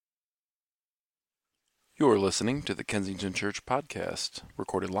You are listening to the Kensington Church Podcast,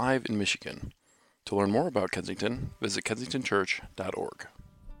 recorded live in Michigan. To learn more about Kensington, visit kensingtonchurch.org.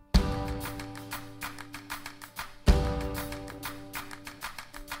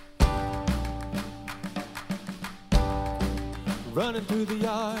 Running through the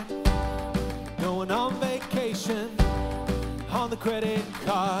yard, going on vacation, on the credit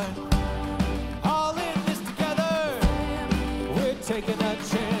card. All in this together, we're taking a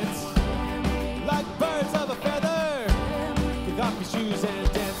chance. Like birds of a feather, kick off your shoes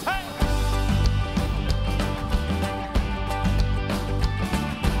and dance. Hey!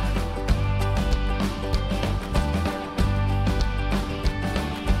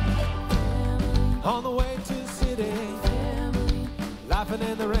 On the way to the city, laughing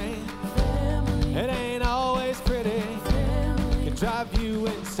in the rain. It ain't always pretty, can drive you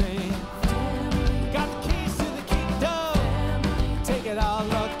insane. Got the keys to the kingdom, take it all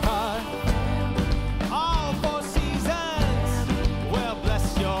apart. All four seasons, well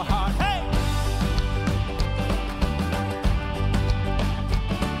bless your heart. Hey!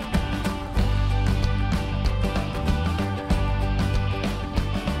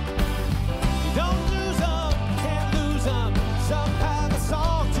 Don't lose them, can't lose them. Some have a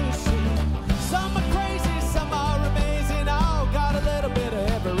song to sing. Some are crazy, some are amazing. All got a little bit of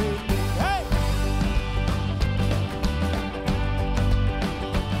everything. Hey!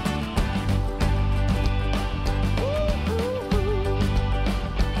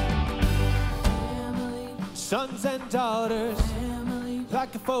 Sons and daughters,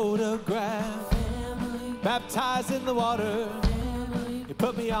 like a photograph, baptized in the water, you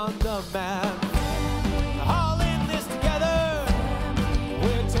put me on the map. All in this together,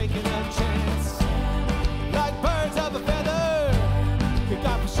 we're taking a chance. Like birds of a feather, kick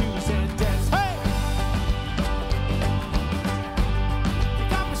off your shoes and dance. Hey!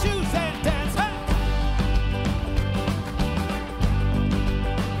 Kick off your shoes and dance. Hey!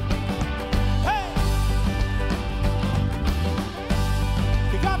 Hey!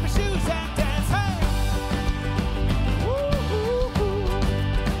 Kick off your shoes and dance. Hey! Woo-hoo-hoo.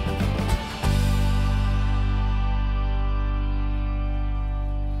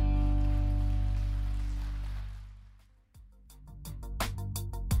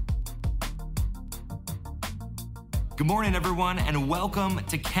 Good morning, everyone, and welcome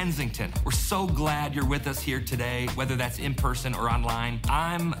to Kensington. We're so glad you're with us here today, whether that's in person or online.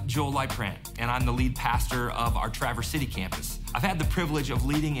 I'm Joel Lyprant, and I'm the lead pastor of our Traverse City campus. I've had the privilege of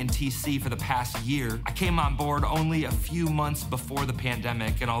leading in TC for the past year. I came on board only a few months before the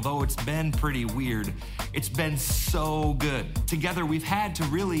pandemic, and although it's been pretty weird, it's been so good. Together, we've had to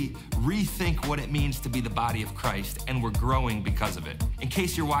really rethink what it means to be the body of Christ, and we're growing because of it. In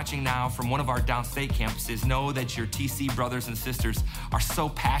case you're watching now from one of our downstate campuses, know that your TC brothers and sisters are so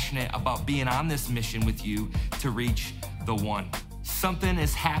passionate about being on this mission with you to reach the one. Something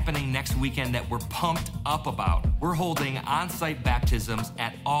is happening next weekend that we're pumped up about. We're holding on-site baptisms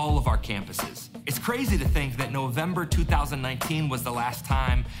at all of our campuses. It's crazy to think that November 2019 was the last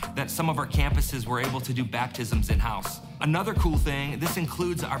time that some of our campuses were able to do baptisms in-house. Another cool thing, this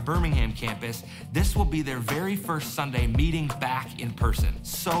includes our Birmingham campus. This will be their very first Sunday meeting back in person.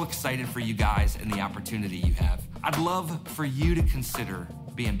 So excited for you guys and the opportunity you have. I'd love for you to consider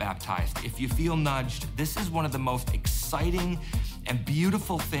being baptized. If you feel nudged, this is one of the most exciting and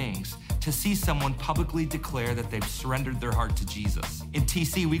beautiful things to see someone publicly declare that they've surrendered their heart to Jesus. In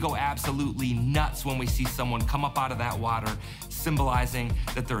TC, we go absolutely nuts when we see someone come up out of that water, symbolizing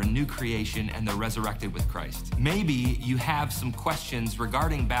that they're a new creation and they're resurrected with Christ. Maybe you have some questions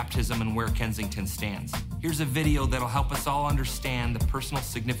regarding baptism and where Kensington stands. Here's a video that'll help us all understand the personal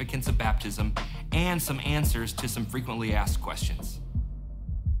significance of baptism and some answers to some frequently asked questions.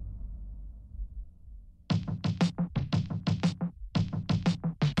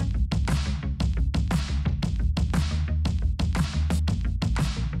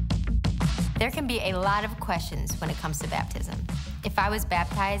 There can be a lot of questions when it comes to baptism. If I was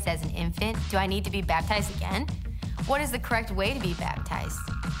baptized as an infant, do I need to be baptized again? What is the correct way to be baptized?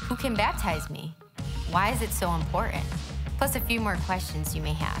 Who can baptize me? Why is it so important? Plus a few more questions you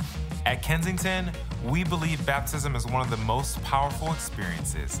may have. At Kensington, we believe baptism is one of the most powerful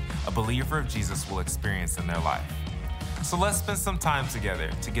experiences a believer of Jesus will experience in their life. So let's spend some time together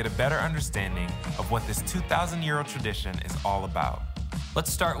to get a better understanding of what this 2,000-year-old tradition is all about.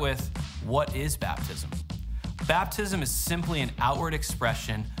 Let's start with, what is baptism? Baptism is simply an outward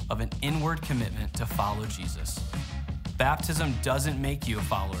expression of an inward commitment to follow Jesus. Baptism doesn't make you a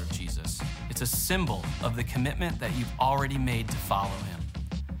follower of Jesus. It's a symbol of the commitment that you've already made to follow him.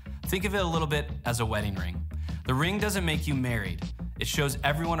 Think of it a little bit as a wedding ring. The ring doesn't make you married. It shows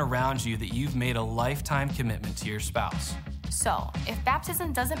everyone around you that you've made a lifetime commitment to your spouse. So, if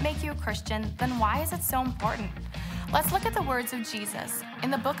baptism doesn't make you a Christian, then why is it so important? Let's look at the words of Jesus. In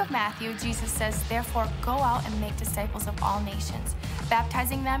the book of Matthew, Jesus says, "Therefore, go out and make disciples of all nations,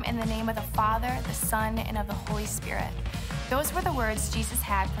 baptizing them in the name of the Father, the Son, and of the Holy Spirit." Those were the words Jesus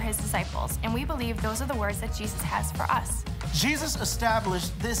had for his disciples, and we believe those are the words that Jesus has for us. Jesus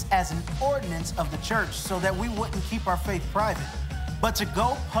established this as an ordinance of the church so that we wouldn't keep our faith private, but to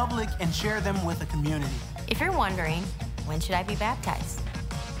go public and share them with a community. If you're wondering, when should I be baptized?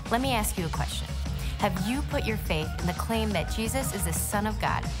 Let me ask you a question. Have you put your faith in the claim that Jesus is the Son of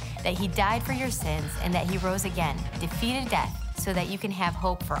God, that he died for your sins, and that he rose again, defeated death, so that you can have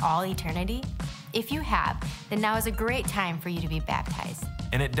hope for all eternity? If you have, then now is a great time for you to be baptized.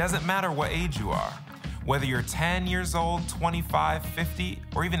 And it doesn't matter what age you are. Whether you're 10 years old, 25, 50,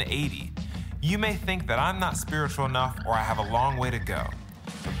 or even 80, you may think that I'm not spiritual enough or I have a long way to go.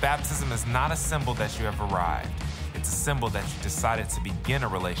 But baptism is not a symbol that you have arrived. It's a symbol that you decided to begin a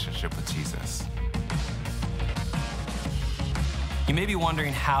relationship with Jesus. You may be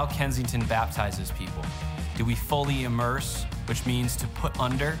wondering how Kensington baptizes people. Do we fully immerse, which means to put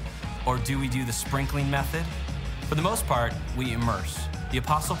under, or do we do the sprinkling method? For the most part, we immerse. The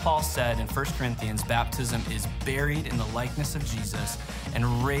Apostle Paul said in 1 Corinthians, baptism is buried in the likeness of Jesus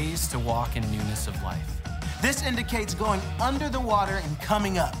and raised to walk in newness of life. This indicates going under the water and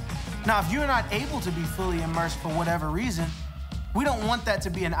coming up. Now, if you're not able to be fully immersed for whatever reason, we don't want that to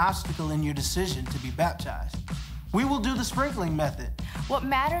be an obstacle in your decision to be baptized. We will do the sprinkling method. What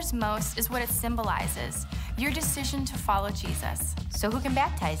matters most is what it symbolizes, your decision to follow Jesus. So who can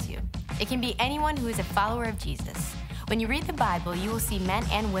baptize you? It can be anyone who is a follower of Jesus. When you read the Bible, you will see men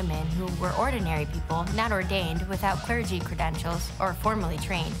and women who were ordinary people, not ordained, without clergy credentials or formally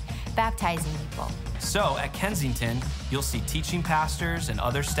trained, baptizing people. So at Kensington, you'll see teaching pastors and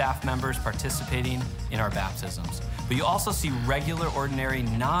other staff members participating in our baptisms. But you'll also see regular, ordinary,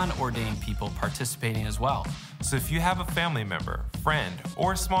 non-ordained people participating as well. So if you have a family member, friend,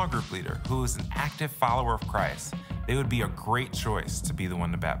 or small group leader who is an active follower of Christ, they would be a great choice to be the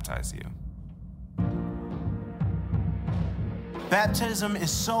one to baptize you. Baptism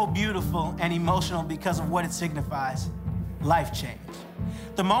is so beautiful and emotional because of what it signifies: life change.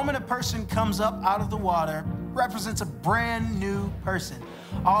 The moment a person comes up out of the water represents a brand new person.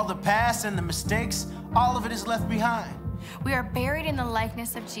 All the past and the mistakes, all of it is left behind. We are buried in the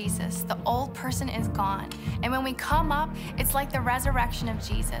likeness of Jesus. The old person is gone. And when we come up, it's like the resurrection of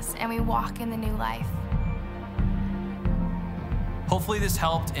Jesus, and we walk in the new life. Hopefully this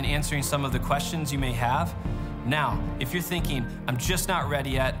helped in answering some of the questions you may have. Now, if you're thinking, I'm just not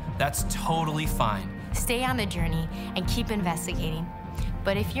ready yet, that's totally fine. Stay on the journey and keep investigating.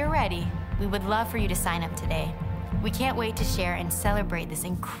 But if you're ready, we would love for you to sign up today. We can't wait to share and celebrate this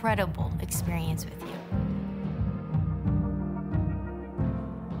incredible experience with you.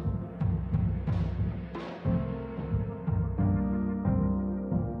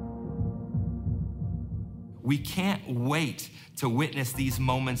 We can't wait to witness these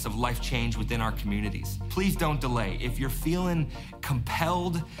moments of life change within our communities. Please don't delay. If you're feeling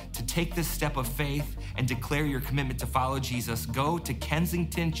compelled to take this step of faith and declare your commitment to follow Jesus, go to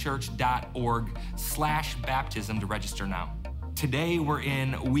kensingtonchurch.org/baptism to register now. Today, we're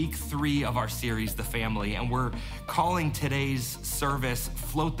in week 3 of our series, The Family, and we're calling today's service,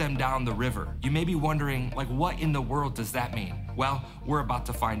 Float Them Down the River. You may be wondering, what in the world does that mean? Well, we're about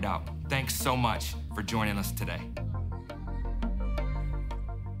to find out. Thanks so much for joining us today.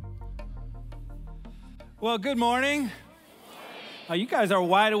 Well, good morning. You guys are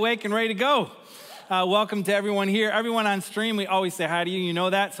wide awake and ready to go. Welcome to everyone here. Everyone on stream, we always say hi to you. You know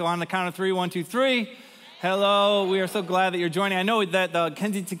that. So on the count of 3, 1, 2, 3. Hello, we are so glad that you're joining. I know that the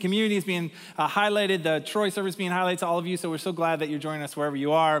Kensington community is being highlighted, the Troy service being highlighted to all of you, so we're so glad that you're joining us wherever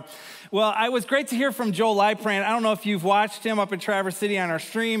you are. Well, it was great to hear from Joel Liprand. I don't know if you've watched him up in Traverse City on our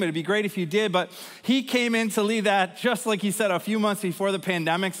stream. It'd be great if you did, but he came in to lead that, just like he said, a few months before the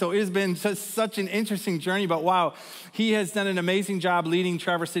pandemic, so it's been such an interesting journey, but wow, he has done an amazing job leading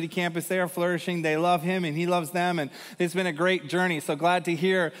Traverse City campus. They are flourishing, they love him, and he loves them, and it's been a great journey, so glad to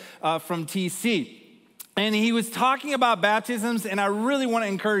hear from TC. And he was talking about baptisms, and I really want to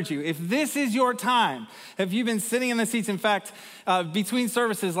encourage you. If this is your time, if you've been sitting in the seats, in fact, between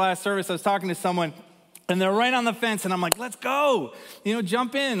services, last service, I was talking to someone, And they're right on the fence, and I'm like, let's go.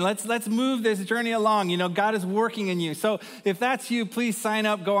 Jump in. Let's move this journey along. God is working in you. So if that's you, please sign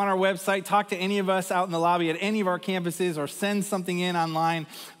up, go on our website, talk to any of us out in the lobby at any of our campuses, or send something in online.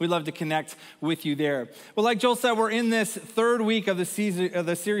 We'd love to connect with you there. Well, like Joel said, we're in this third week of the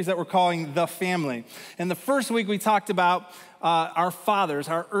series that we're calling The Family. And the first week we talked about our fathers,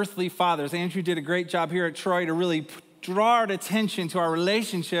 our earthly fathers. Andrew did a great job here at Troy to really draw our attention to our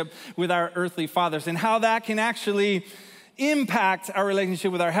relationship with our earthly fathers and how that can actually impact our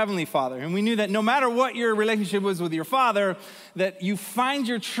relationship with our Heavenly Father. And we knew that no matter what your relationship was with your Father, that you find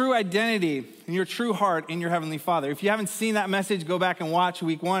your true identity and your true heart in your Heavenly Father. If you haven't seen that message, go back and watch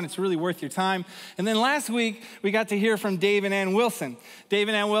week 1. It's really worth your time. And then last week, we got to hear from Dave and Ann Wilson. Dave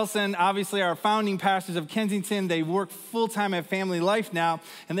and Ann Wilson, obviously, are founding pastors of Kensington. They work full-time at Family Life now,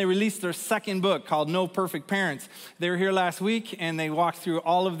 and they released their second book called No Perfect Parents. They were here last week, and they walked through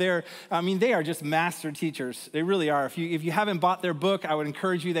all of their, they are just master teachers. They really are. If you haven't bought their book, I would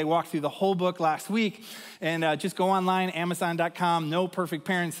encourage you. They walked through the whole book last week. And just go online, Amazon.com, No Perfect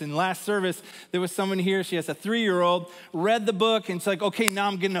Parents. In last service, there was someone here, she has a 3-year-old, read the book, and she's like, okay, now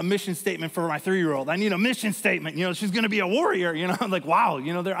I'm getting a mission statement for my 3-year-old. I need a mission statement. She's going to be a warrior. I'm like, wow,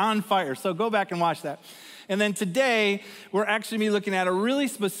 they're on fire. So go back and watch that. And then today, we're actually going to be looking at a really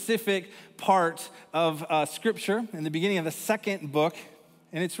specific part of Scripture in the beginning of the second book.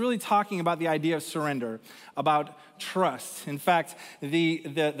 And it's really talking about the idea of surrender, about trust. In fact,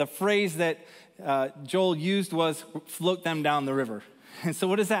 the phrase that Joel used was float them down the river. And so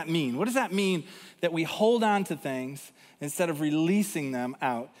what does that mean? What does that mean that we hold on to things instead of releasing them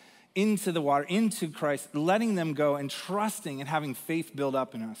out into the water, into Christ, letting them go and trusting and having faith build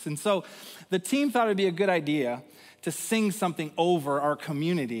up in us? And so the team thought it would be a good idea to sing something over our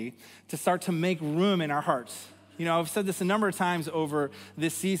community to start to make room in our hearts. I've said this a number of times over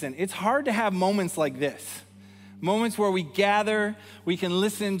this season. It's hard to have moments like this. Moments where we gather, we can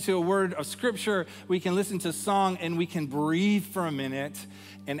listen to a word of Scripture, we can listen to a song, and we can breathe for a minute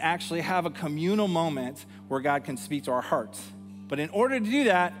and actually have a communal moment where God can speak to our hearts. But in order to do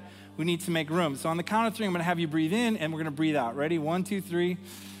that, we need to make room. So on the count of 3, I'm going to have you breathe in, and we're going to breathe out. Ready? 1, 2, 3.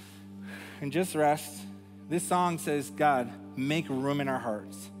 And just rest. This song says, God, make room in our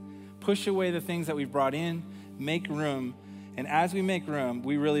hearts. Push away the things that we've brought in. Make room. And as we make room,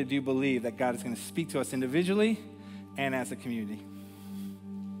 we really do believe that God is going to speak to us individually and as a community.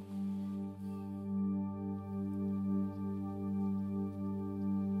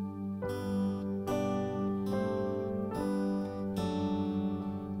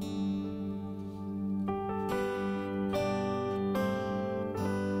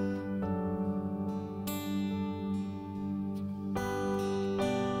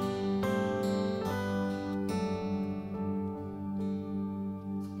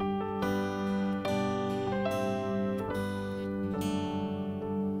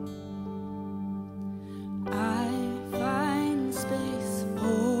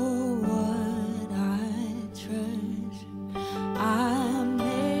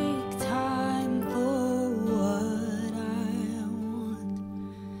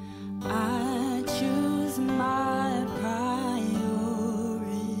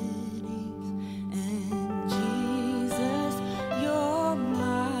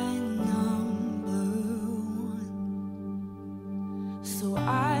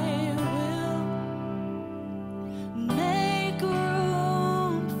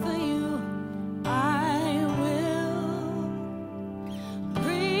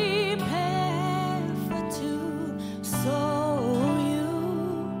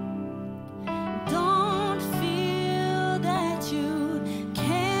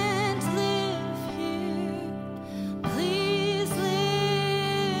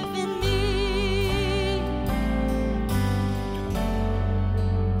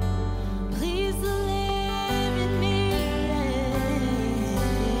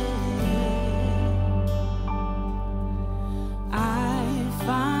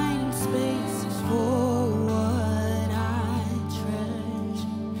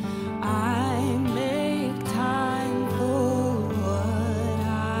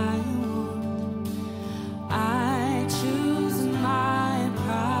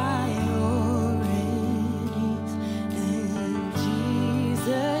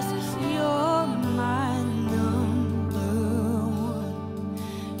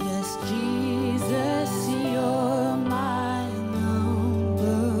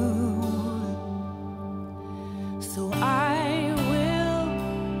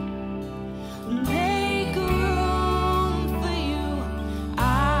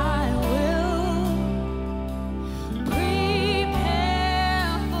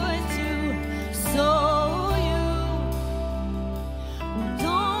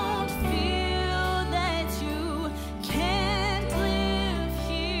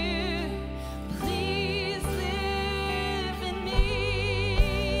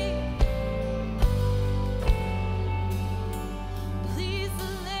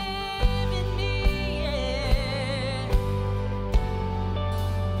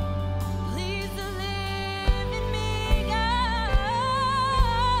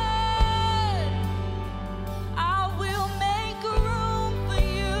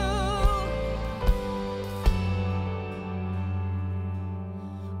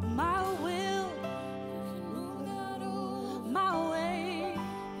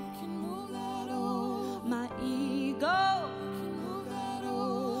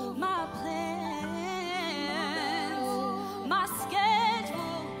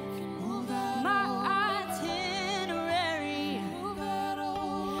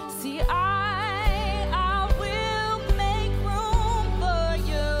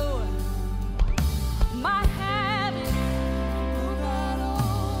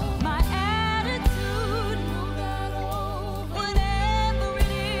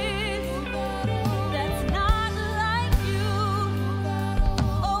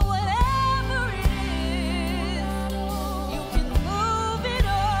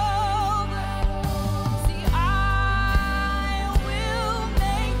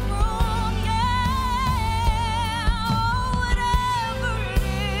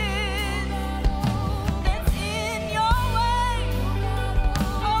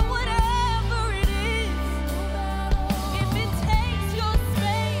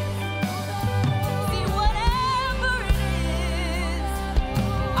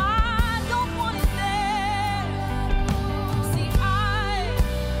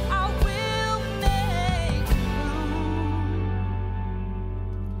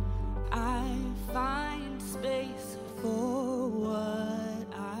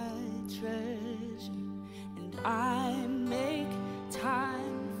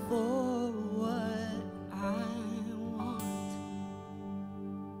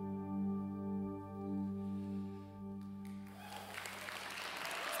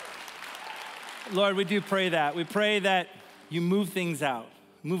 Lord, we do pray that. We pray that you move things out.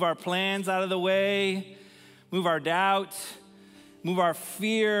 Move our plans out of the way. Move our doubt. Move our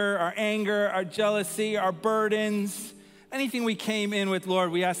fear, our anger, our jealousy, our burdens. Anything we came in with,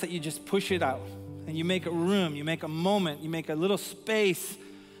 Lord, we ask that you just push it out. And you make a room, you make a moment, you make a little space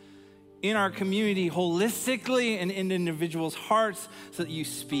in our community holistically and in individuals' hearts so that you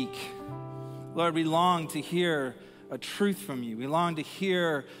speak. Lord, we long to hear a truth from you. We long to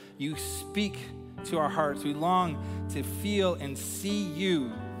hear you speak to our hearts. We long to feel and see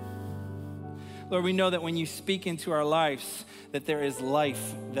you. Lord, we know that when you speak into our lives, that there is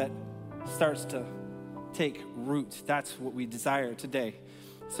life that starts to take root. That's what we desire today.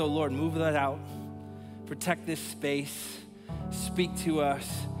 So Lord, move that out. Protect this space. Speak to us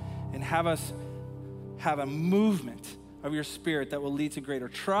and have us have a movement of your Spirit that will lead to greater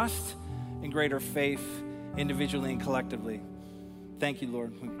trust and greater faith individually and collectively. Thank you,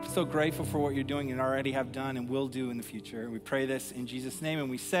 Lord. We're so grateful for what you're doing and already have done and will do in the future. We pray this in Jesus' name and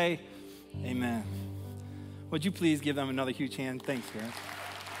we say, amen. Would you please give them another huge hand? Thanks, guys.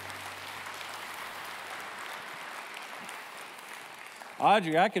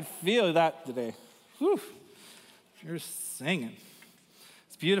 Audrey, I could feel that today. Whew. You're singing.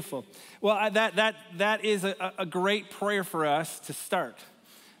 It's beautiful. Well, that is a great prayer for us to start.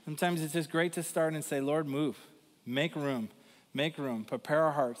 Sometimes it's just great to start and say, Lord, move. Make room. Make room. Prepare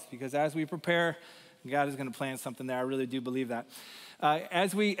our hearts. Because as we prepare, God is going to plant something there. I really do believe that.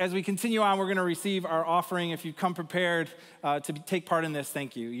 As we continue on, we're going to receive our offering. If you come prepared to take part in this,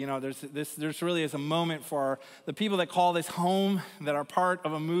 thank you. You know, there's really is a moment for the people that call this home, that are part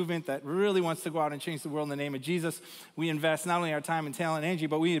of a movement that really wants to go out and change the world in the name of Jesus. We invest not only our time and talent, Angie,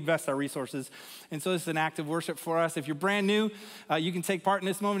 but we invest our resources. And so this is an act of worship for us. If you're brand new, you can take part in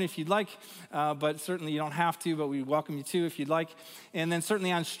this moment if you'd like, but certainly you don't have to, but we welcome you to if you'd like. And then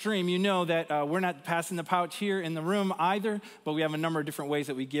certainly on stream, you know that we're not passing the pouch here in the room either, but we have a number of different ways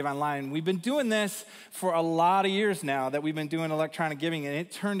that we give online. We've been doing this for a lot of years now, that we've been doing electronic giving, and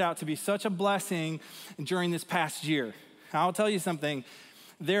it turned out to be such a blessing during this past year. I'll tell you something.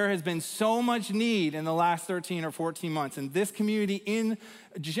 There has been so much need in the last 13 or 14 months, and this community in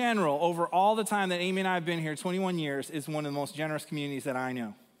general, over all the time that Amy and I have been here, 21 years, is one of the most generous communities that I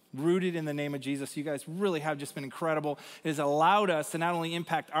know. Rooted in the name of Jesus. You guys really have just been incredible. It has allowed us to not only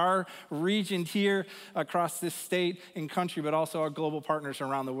impact our region here across this state and country, but also our global partners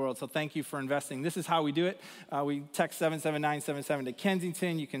around the world. So thank you for investing. This is how we do it. We text 77977 to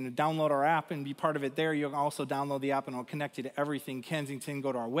Kensington. You can download our app and be part of it there. You can also download the app and it'll connect you to everything Kensington.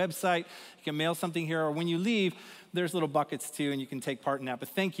 Go to our website. You can mail something here, or when you leave, there's little buckets too, and you can take part in that. But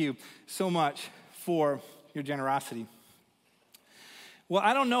thank you so much for your generosity. Well,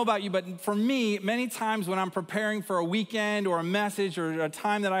 I don't know about you, but for me, many times when I'm preparing for a weekend or a message or a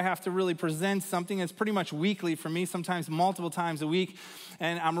time that I have to really present something, it's pretty much weekly for me, sometimes multiple times a week.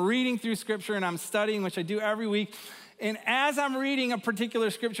 And I'm reading through scripture and I'm studying, which I do every week. And as I'm reading a particular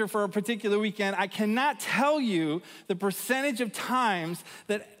scripture for a particular weekend, I cannot tell you the percentage of times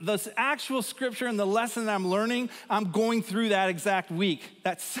that the actual scripture and the lesson that I'm learning, I'm going through that exact week,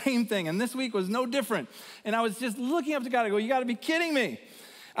 that same thing. And this week was no different. And I was just looking up to God. I go, you got to be kidding me.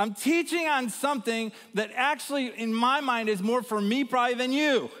 I'm teaching on something that actually, in my mind, is more for me probably than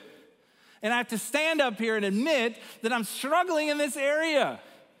you. And I have to stand up here and admit that I'm struggling in this area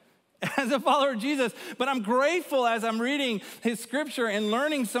as a follower of Jesus. But I'm grateful as I'm reading his scripture and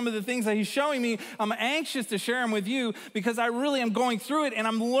learning some of the things that he's showing me. I'm anxious to share them with you because I really am going through it and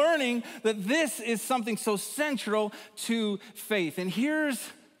I'm learning that this is something so central to faith. And here's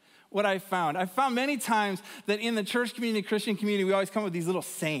what I found. I found many times that in the church community, Christian community, we always come up with these little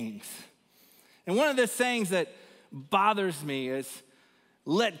sayings. And one of the sayings that bothers me is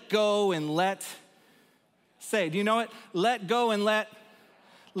let go and let say. Do you know it? Let go and let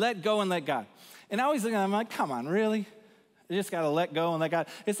go and let God. And I always look at them, I'm like, come on, really? You just got to let go and let God.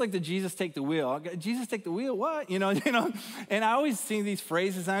 It's like the Jesus take the wheel. Jesus take the wheel, what? You know. And I always see these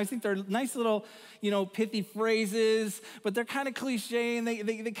phrases, and I always think they're nice little, pithy phrases, but they're kind of cliche, and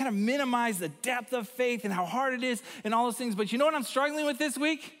they kind of minimize the depth of faith and how hard it is and all those things. But you know what I'm struggling with this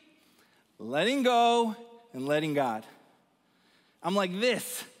week? Letting go and letting God. I'm like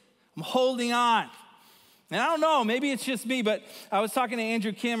this. I'm holding on. And I don't know, maybe it's just me, but I was talking to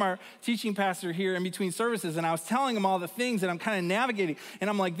Andrew Kim, our teaching pastor here in between services, and I was telling him all the things that I'm kind of navigating. And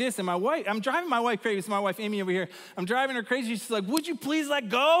I'm like this, and I'm driving my wife crazy. It's my wife, Amy, over here. I'm driving her crazy. She's like, would you please let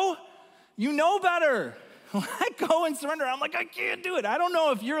go? You know better. Let go and surrender. I'm like, I can't do it. I don't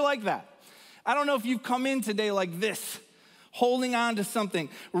know if you're like that. I don't know if you've come in today like this, holding on to something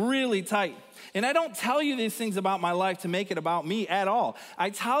really tight. And I don't tell you these things about my life to make it about me at all. I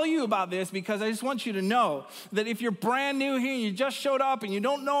tell you about this because I just want you to know that if you're brand new here and you just showed up and you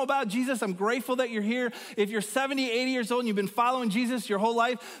don't know about Jesus, I'm grateful that you're here. If you're 70, 80 years old and you've been following Jesus your whole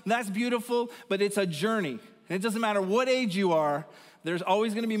life, that's beautiful, but it's a journey. And it doesn't matter what age you are, there's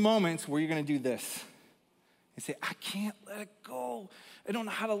always going to be moments where you're going to do this. You say, I can't let it go. I don't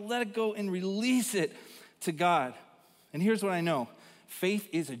know how to let it go and release it to God. And here's what I know. Faith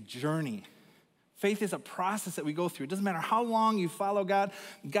is a journey. Faith is a process that we go through. It doesn't matter how long you follow God.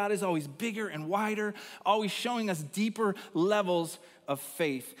 God is always bigger and wider, always showing us deeper levels of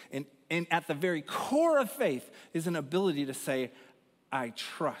faith. And at the very core of faith is an ability to say, I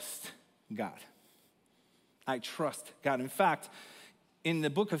trust God. I trust God. In fact, in the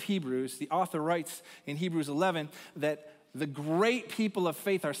book of Hebrews, the author writes in Hebrews 11 that the great people of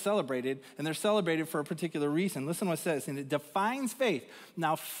faith are celebrated, and they're celebrated for a particular reason. Listen to what it says, and it defines faith.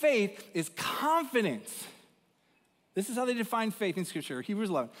 Now, faith is confidence. This is how they define faith in Scripture, Hebrews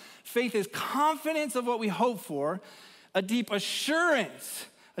 11. Faith is confidence of what we hope for, a deep assurance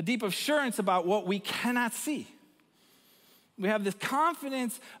about what we cannot see. We have this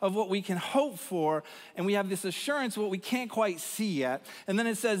confidence of what we can hope for, and we have this assurance of what we can't quite see yet. And then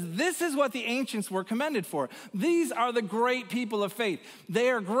it says, this is what the ancients were commended for. These are the great people of faith.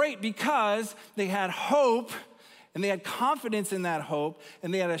 They are great because they had hope, and they had confidence in that hope,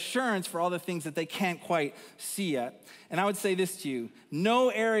 and they had assurance for all the things that they can't quite see yet. And I would say this to you, no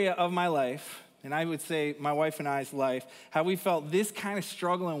area of my life, and I would say my wife and I's life, have we felt this kind of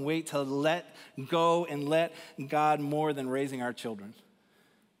struggle and weight to let go and let God more than raising our children.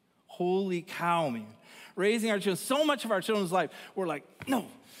 Holy cow, man. Raising our children, so much of our children's life, we're like, no,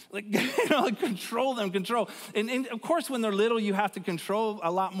 like control them. And of course, when they're little, you have to control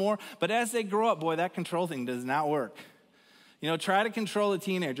a lot more. But as they grow up, boy, that control thing does not work. Try to control a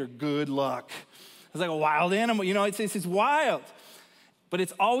teenager, good luck. It's like a wild animal, it's wild. But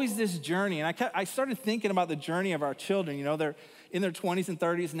it's always this journey. And I started thinking about the journey of our children. They're in their 20s and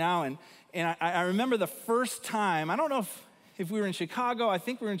 30s now. And I remember the first time, I don't know if we were in Chicago. I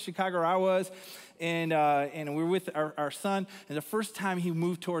think we were in Chicago, or I was. And we were with our son. And the first time he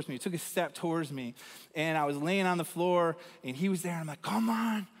moved towards me, he took a step towards me. And I was laying on the floor, and he was there. And I'm like, come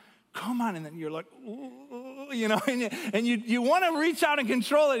on. And then you're like, and you want to reach out and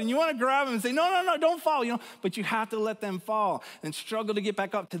control it, and you want to grab him and say, no, don't fall, but you have to let them fall and struggle to get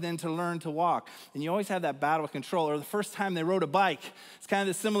back up to learn to walk. And you always have that battle with control. Or the first time they rode a bike, it's kind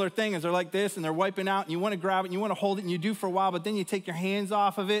of the similar thing as they're like this, and they're wiping out, and you want to grab it, and you want to hold it, and you do for a while, but then you take your hands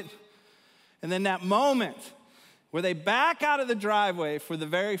off of it. And then that moment where they back out of the driveway for the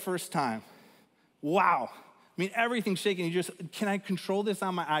very first time, wow. Everything's shaking. Can I control this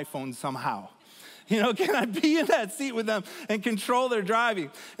on my iPhone somehow? Can I be in that seat with them and control their driving?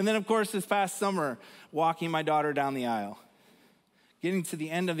 And then, of course, this past summer, walking my daughter down the aisle, getting to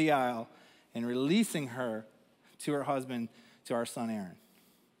the end of the aisle and releasing her to her husband, to our son, Aaron.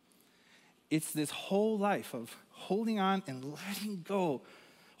 It's this whole life of holding on and letting go,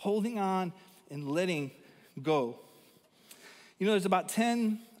 holding on and letting go. There's about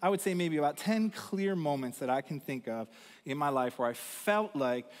 10, I would say maybe about 10 clear moments that I can think of in my life where I felt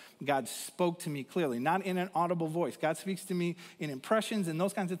like God spoke to me clearly, not in an audible voice. God speaks to me in impressions and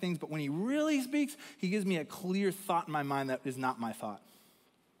those kinds of things, but when he really speaks, he gives me a clear thought in my mind that is not my thought.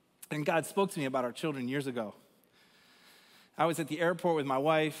 And God spoke to me about our children years ago. I was at the airport with my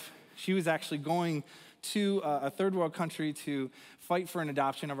wife. She was actually going to a third world country to fight for an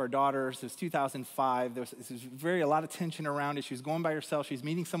adoption of our daughters. It was 2005. There was a lot of tension around it. She was going by herself. She was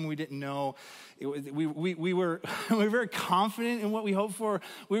meeting someone we didn't know. We were very confident in what we hoped for.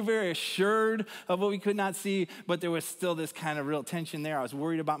 We were very assured of what we could not see, but there was still this kind of real tension there. I was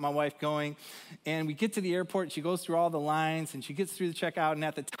worried about my wife going. And we get to the airport, and she goes through all the lines, and she gets through the checkout. And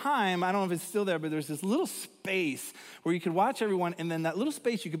at the time, I don't know if it's still there, but there's this little space where you could watch everyone, and then that little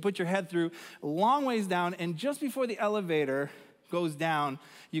space you could put your head through a long ways down, and just before the elevator goes down,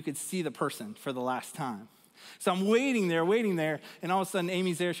 you could see the person for the last time. So I'm waiting there, and all of a sudden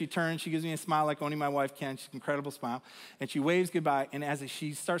Amy's there. She turns, she gives me a smile like only my wife can. She's an incredible smile, and she waves goodbye. And as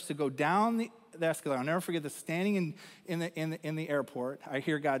she starts to go down the escalator, I'll never forget this. Standing in the airport, I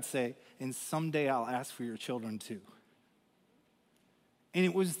hear God say, "And someday I'll ask for your children too." And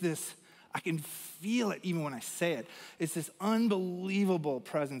it was this. I can feel it even when I say it. It's this unbelievable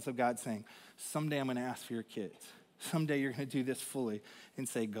presence of God saying, "Someday I'm going to ask for your kids. Someday you're going to do this fully," and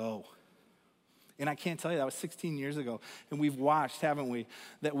say, "Go." And I can't tell you, that was 16 years ago. And we've watched, haven't we,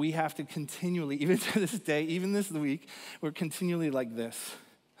 that we have to continually, even to this day, even this week, we're continually like this.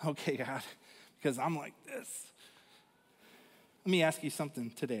 Okay, God, because I'm like this. Let me ask you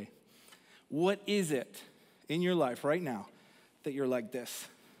something today. What is it in your life right now that you're like this?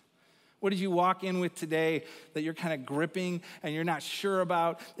 What did you walk in with today that you're kind of gripping and you're not sure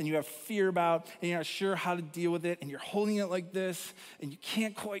about and you have fear about and you're not sure how to deal with it and you're holding it like this and you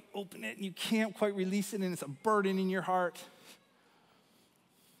can't quite open it and you can't quite release it and it's a burden in your heart?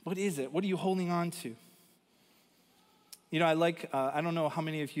 What is it? What are you holding on to? You know, I don't know how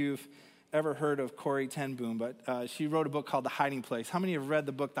many of you have ever heard of Corrie ten Boom, but she wrote a book called The Hiding Place. How many have read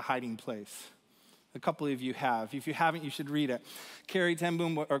the book The Hiding Place? A couple of you have. If you haven't, you should read it. Corrie ten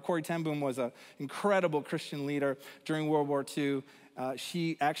Boom was an incredible Christian leader during World War II.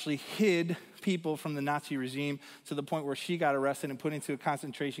 She actually hid people from the Nazi regime to the point where she got arrested and put into a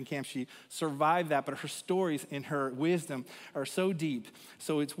concentration camp. She survived that, but her stories and her wisdom are so deep,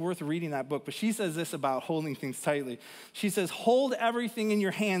 so it's worth reading that book. But she says this about holding things tightly. She says, hold everything in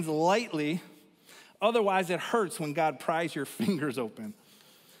your hands lightly, otherwise it hurts when God pries your fingers open.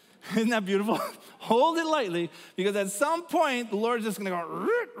 Isn't that beautiful? Hold it lightly, because at some point, the Lord's just going to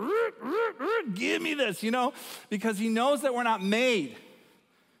go, give me this, because he knows that we're not made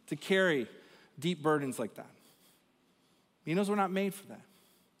to carry deep burdens like that. He knows we're not made for that.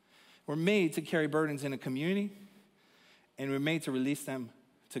 We're made to carry burdens in a community, and we're made to release them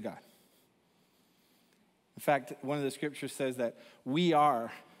to God. In fact, one of the scriptures says that we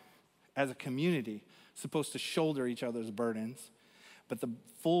are, as a community, supposed to shoulder each other's burdens, but the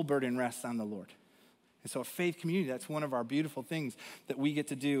full burden rests on the Lord. And so a faith community, that's one of our beautiful things that we get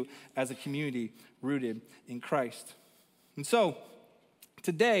to do as a community rooted in Christ. And so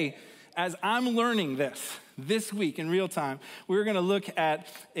today, as I'm learning this week in real time, we're going to look at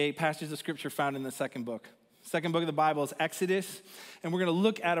a passage of scripture found in the second book. Second book of the Bible is Exodus, and we're going to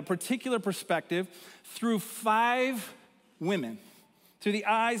look at a particular perspective through 5 women, through the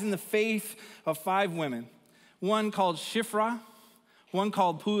eyes and the faith of 5 women. One called Shiphrah, one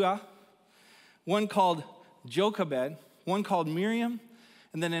called Puah, one called Jochebed, one called Miriam,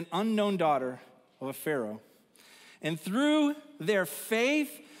 and then an unknown daughter of a Pharaoh. And through their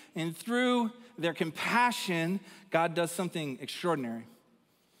faith and through their compassion, God does something extraordinary.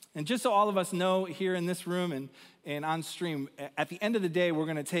 And just so all of us know here in this room and on stream, at the end of the day, we're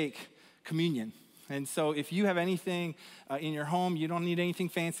going to take communion. And so if you have anything in your home, you don't need anything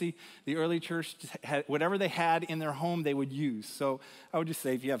fancy. The early church had whatever they had in their home, they would use. So I would just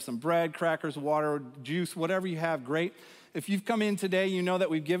say if you have some bread, crackers, water, juice, whatever you have, great. If you've come in today, you know that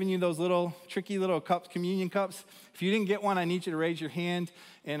we've given you those little tricky little cups, communion cups. If you didn't get one, I need you to raise your hand,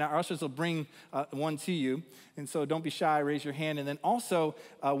 and our ushers will bring one to you. And so don't be shy, raise your hand. And then also,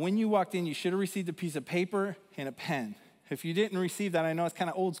 when you walked in, you should have received a piece of paper and a pen. If you didn't receive that, I know it's kind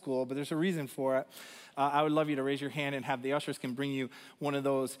of old school, but there's a reason for it. I would love you to raise your hand and have the ushers can bring you one of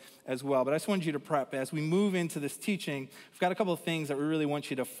those as well. But I just wanted you to prep. As we move into this teaching, we've got a couple of things that we really want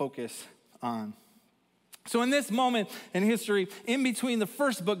you to focus on. So in this moment in history, in between the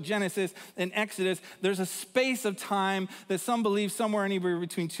first book, Genesis, and Exodus, there's a space of time that some believe somewhere anywhere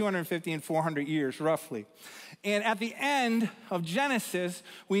between 250 and 400 years, roughly. And at the end of Genesis,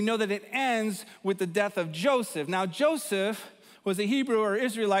 we know that it ends with the death of Joseph. Now, Joseph was a Hebrew or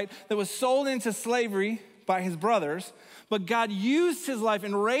Israelite that was sold into slavery by his brothers, but God used his life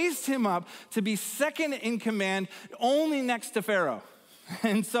and raised him up to be second in command, only next to Pharaoh.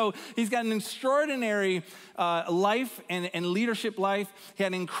 And so he's got an extraordinary life and leadership life. He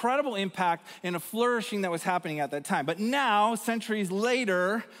had an incredible impact and a flourishing that was happening at that time. But now, centuries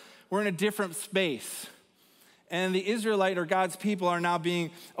later, we're in a different space. And the Israelite or God's people are now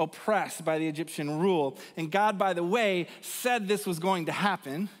being oppressed by the Egyptian rule. And God, by the way, said this was going to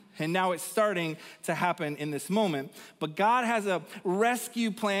happen. And now it's starting to happen in this moment. But God has a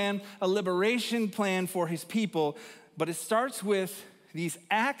rescue plan, a liberation plan for his people. But it starts with these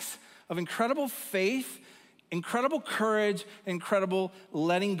acts of incredible faith, incredible courage, incredible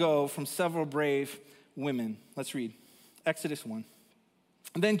letting go from several brave women. Let's read Exodus 1.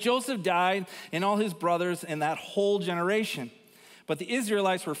 Then Joseph died and all his brothers and that whole generation. But the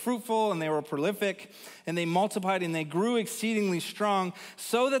Israelites were fruitful and they were prolific and they multiplied and they grew exceedingly strong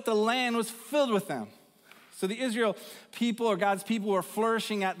so that the land was filled with them. So the Israel people or God's people were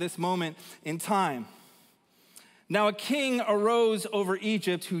flourishing at this moment in time. Now a king arose over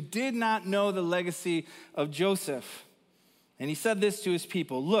Egypt who did not know the legacy of Joseph. And he said this to his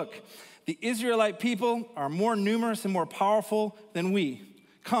people, "Look, the Israelite people are more numerous and more powerful than we.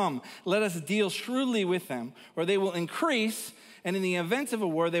 Come, let us deal shrewdly with them, or they will increase, and in the event of a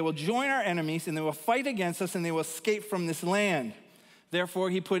war, they will join our enemies, and they will fight against us, and they will escape from this land." Therefore,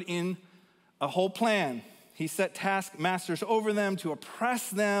 he put in a whole plan. He set taskmasters over them to oppress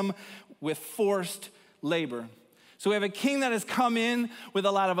them with forced labor. So we have a king that has come in with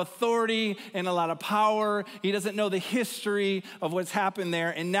a lot of authority and a lot of power. He doesn't know the history of what's happened there,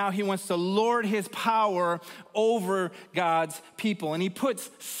 and now he wants to lord his power over God's people. And he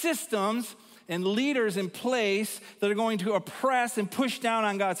puts systems and leaders in place that are going to oppress and push down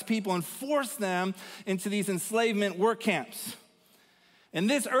on God's people and force them into these enslavement work camps. And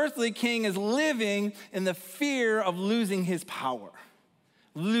this earthly king is living in the fear of losing his power,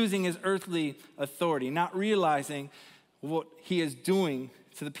 losing his earthly authority, not realizing what he is doing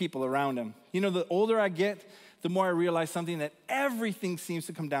to the people around him. You know, the older I get, the more I realize something, that everything seems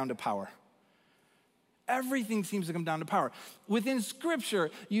to come down to power. Everything seems to come down to power. Within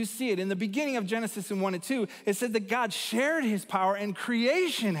Scripture, you see it. In the beginning of Genesis 1 and 2, it said that God shared his power and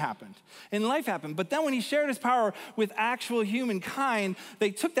creation happened and life happened. But then when he shared his power with actual humankind,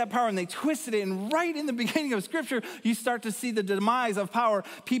 they took that power and they twisted it. And right in the beginning of Scripture, you start to see the demise of power,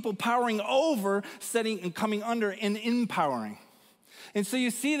 people powering over, setting and coming under and empowering. And so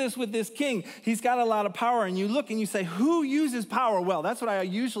you see this with this king. He's got a lot of power, and you look and you say, who uses power well? That's what I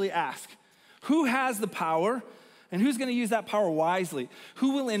usually ask. Who has the power, and who's going to use that power wisely?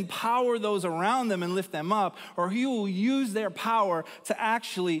 Who will empower those around them and lift them up, or who will use their power to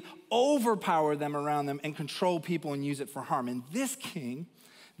actually overpower them around them and control people and use it for harm? And this king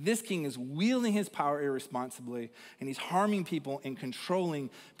is wielding his power irresponsibly, and he's harming people and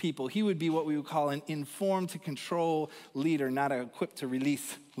controlling people. He would be what we would call an informed to control leader, not an equipped to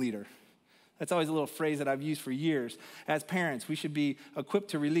release leader. That's always a little phrase that I've used for years. As parents, we should be equipped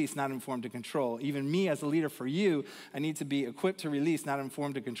to release, not informed to control. Even me as a leader for you, I need to be equipped to release, not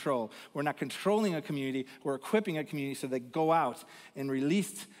informed to control. We're not controlling a community, we're equipping a community so they go out and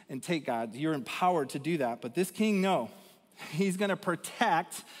release and take God. You're empowered to do that. But this king, no. He's going to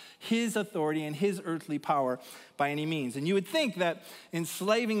protect his authority and his earthly power by any means. And you would think that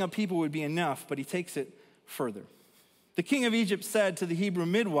enslaving a people would be enough, but he takes it further. The king of Egypt said to the Hebrew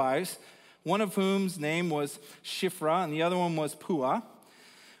midwives, one of whom's name was Shiphrah and the other one was Puah,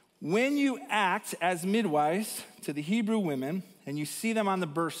 when you act as midwives to the Hebrew women and you see them on the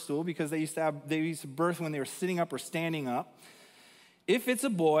birth stool, because they used to birth when they were sitting up or standing up, if it's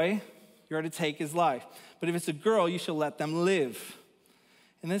a boy, you're to take his life. But if it's a girl, you shall let them live.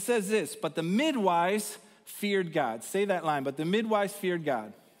 And it says this, but the midwives feared God. Say that line, but the midwives feared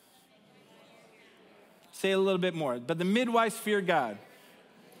God. Say it a little bit more. But the midwives feared God.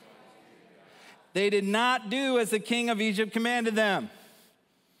 They did not do as the king of Egypt commanded them,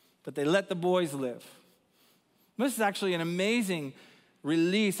 but they let the boys live. This is actually an amazing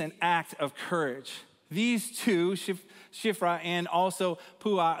release and act of courage. These two, Shiphrah and also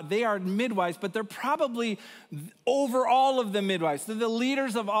Puah, they are midwives, but they're probably over all of the midwives. They're the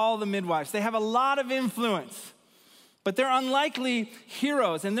leaders of all the midwives. They have a lot of influence, but they're unlikely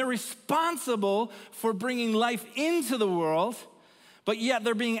heroes, and they're responsible for bringing life into the world. But yet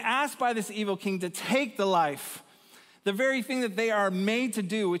they're being asked by this evil king to take the life. The very thing that they are made to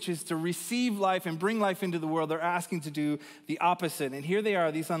do, which is to receive life and bring life into the world, they're asking to do the opposite. And here they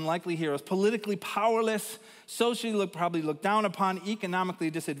are, these unlikely heroes, politically powerless, socially probably looked down upon,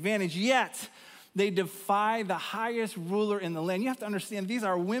 economically disadvantaged, yet they defy the highest ruler in the land. You have to understand, these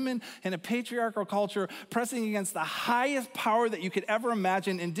are women in a patriarchal culture pressing against the highest power that you could ever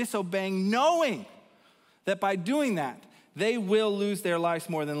imagine and disobeying, knowing that by doing that, they will lose their lives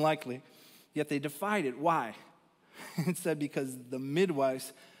more than likely. Yet they defied it. Why? It said because the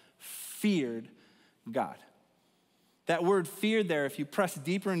midwives feared God. That word feared there, if you press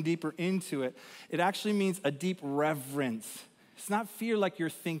deeper and deeper into it, it actually means a deep reverence. It's not fear like you're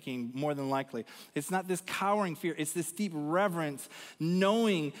thinking, more than likely. It's not this cowering fear. It's this deep reverence,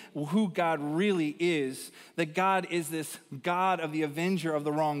 knowing who God really is, that God is this God of the avenger of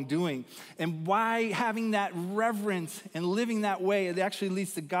the wrongdoing. And why having that reverence and living that way, it actually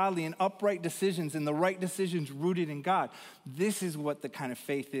leads to godly and upright decisions and the right decisions rooted in God. This is what the kind of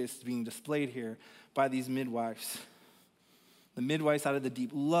faith is being displayed here by these midwives. The midwives, out of the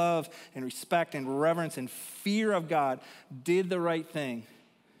deep love and respect and reverence and fear of God, did the right thing,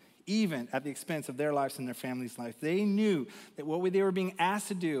 even at the expense of their lives and their family's life. They knew that what they were being asked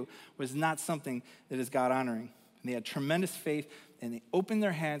to do was not something that is God-honoring. And they had tremendous faith, and they opened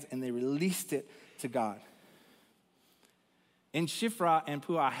their hands, and they released it to God. And Shiphrah and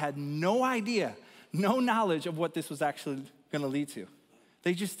Puah had no idea, no knowledge of what this was actually going to lead to.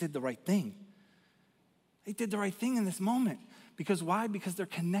 They just did the right thing. They did the right thing in this moment. Because why? Because they're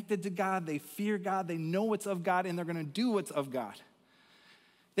connected to God, they fear God, they know what's of God, and they're going to do what's of God.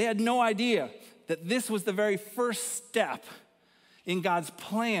 They had no idea that this was the very first step in God's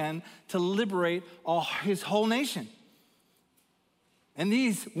plan to liberate his whole nation. And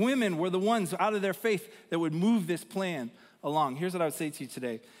these women were the ones out of their faith that would move this plan along. Here's what I would say to you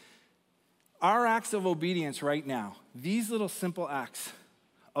today. Our acts of obedience right now, these little simple acts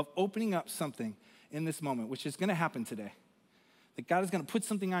of opening up something in this moment, which is going to happen today, that God is going to put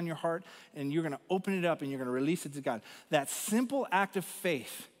something on your heart and you're going to open it up and you're going to release it to God. That simple act of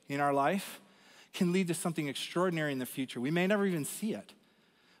faith in our life can lead to something extraordinary in the future. We may never even see it,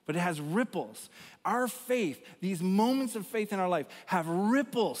 but it has ripples. Our faith, these moments of faith in our life, have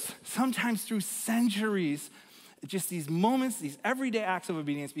ripples, sometimes through centuries. Just these moments, these everyday acts of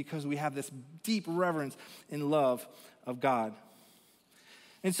obedience, because we have this deep reverence and love of God.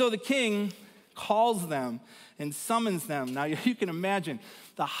 And so the king calls them and summons them. Now you can imagine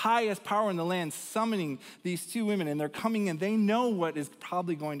the highest power in the land summoning these two women, and they're coming in. They know what is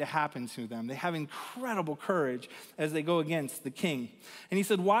probably going to happen to them. They have incredible courage as they go against the king. And he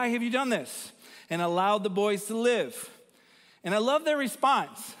said, "Why have you done this and allowed the boys to live?" And I love their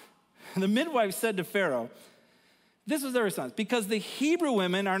response. The midwife said to Pharaoh, this was their response, "Because the Hebrew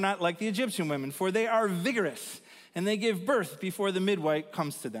women are not like the Egyptian women, for they are vigorous, and they give birth before the midwife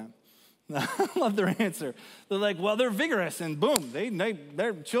comes to them." I love their answer. They're like, well, they're vigorous, and boom,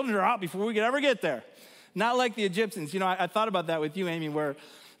 their children are out before we could ever get there. Not like the Egyptians. You know, I thought about that with you, Amy, where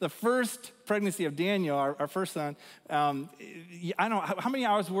the first pregnancy of Daniel, our first son, I don't know, how many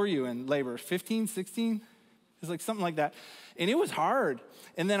hours were you in labor? 15, 16? It was like something like that. And it was hard.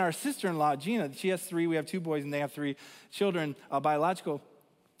 And then our sister-in-law, Gina, she has 3. We have 2 boys, and they have 3 children, biological.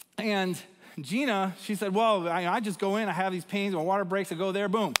 And Gina, she said, well, I just go in, I have these pains, my water breaks, I go there,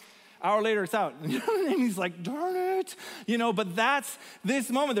 boom. Hour later, it's out. And he's like, darn it. You know, but that's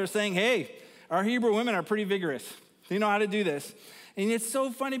this moment. They're saying, hey, our Hebrew women are pretty vigorous. They know how to do this. And it's so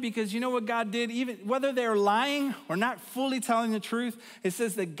funny because you know what God did? Even whether they're lying or not fully telling the truth, it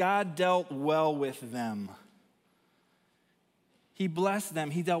says that God dealt well with them. He blessed them.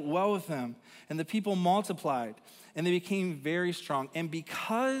 He dealt well with them. And the people multiplied. And they became very strong. And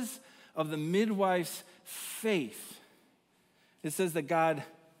because of the midwife's faith, it says that God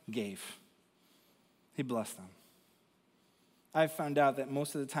gave. He blessed them. I've found out that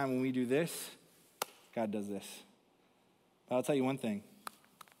most of the time when we do this, God does this. But I'll tell you one thing.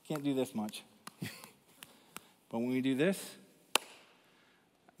 Can't do this much. But when we do this,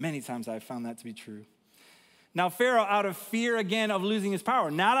 many times I've found that to be true. Now, Pharaoh, out of fear again of losing his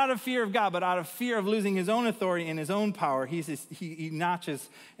power, not out of fear of God, but out of fear of losing his own authority and his own power, he notches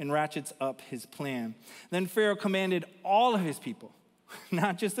and ratchets up his plan. Then Pharaoh commanded all of his people,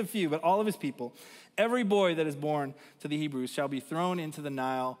 not just a few, but all of his people, every boy that is born to the Hebrews shall be thrown into the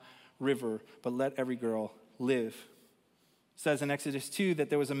Nile River, but let every girl live. It says in Exodus 2 that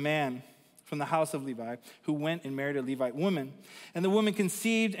there was a man from the house of Levi who went and married a Levite woman. And the woman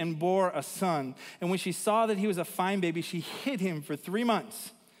conceived and bore a son. And when she saw that he was a fine baby, she hid him for 3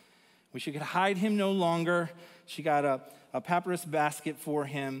 months. When she could hide him no longer, she got a papyrus basket for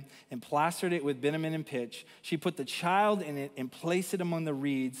him and plastered it with bitumen and pitch. She put the child in it and placed it among the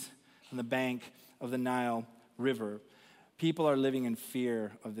reeds on the bank of the Nile River. People are living in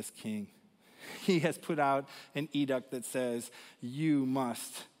fear of this king. He has put out an edict that says, you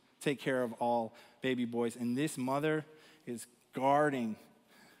must take care of all baby boys. And this mother is guarding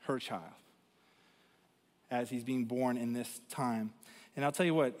her child as he's being born in this time. And I'll tell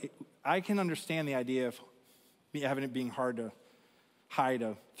you what, I can understand the idea of having it being hard to hide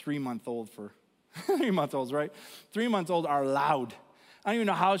a 3-month-old for 3-month-olds, right? 3-month-olds are loud. I don't even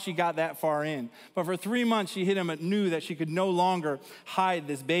know how she got that far in. But for 3 months, she hid him and knew that she could no longer hide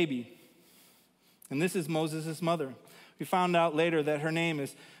this baby. And this is Moses' mother. We found out later that her name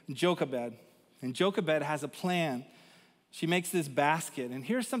is Jochebed. And Jochebed has a plan. She makes this basket. And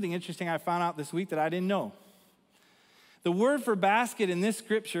here's something interesting I found out this week that I didn't know. The word for basket in this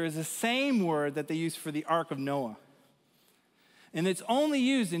scripture is the same word that they used for the Ark of Noah. And it's only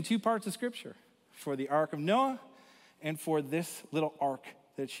used in 2 parts of scripture, for the Ark of Noah and for this little ark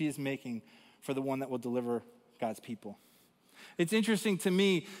that she is making for the one that will deliver God's people. It's interesting to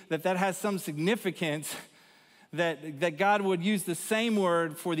me that has some significance, that God would use the same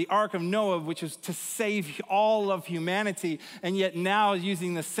word for the Ark of Noah, which is to save all of humanity, and yet now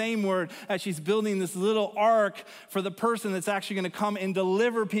using the same word as she's building this little ark for the person that's actually going to come and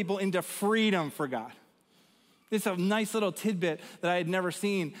deliver people into freedom for God. It's a nice little tidbit that I had never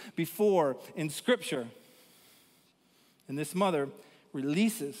seen before in Scripture. And this mother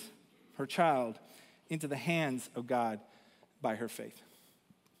releases her child into the hands of God by her faith.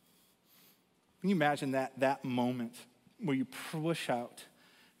 Can you imagine that moment where you push out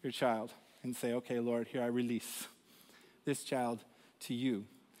your child and say, okay, Lord, here I release this child to you.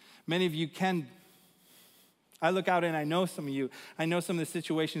 Many of you can I look out and I know some of you. I know some of the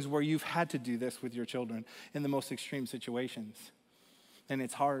situations where you've had to do this with your children in the most extreme situations. And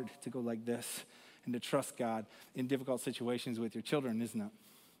it's hard to go like this and to trust God in difficult situations with your children, isn't it?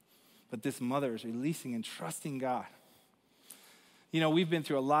 But this mother is releasing and trusting God. You know, we've been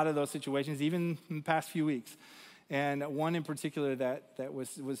through a lot of those situations, even in the past few weeks. And one in particular that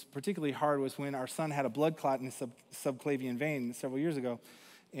was particularly hard was when our son had a blood clot in his subclavian vein several years ago.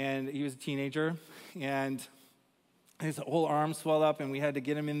 And he was a teenager, and his whole arm swelled up, and we had to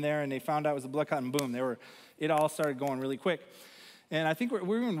get him in there, and they found out it was a blood clot, and boom, it all started going really quick. And I think we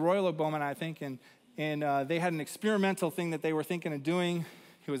were in Royal Oak Beaumont, I think, and they had an experimental thing that they were thinking of doing.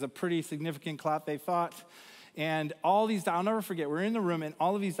 It was a pretty significant clot, they thought. And all these, I'll never forget, we're in the room, and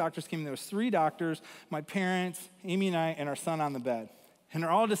all of these doctors came in. There was 3 doctors, my parents, Amy and I, and our son on the bed. And they're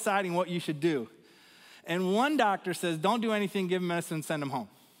all deciding what you should do. And one doctor says, don't do anything, give him medicine, send him home.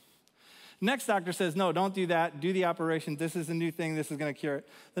 Next doctor says, no, don't do that, do the operation, this is a new thing, this is gonna cure it.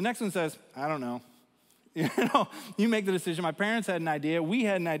 The next one says, I don't know. You make the decision. My parents had an idea, we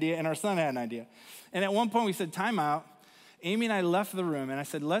had an idea, and our son had an idea. And at one point we said, time out. Amy and I left the room, and I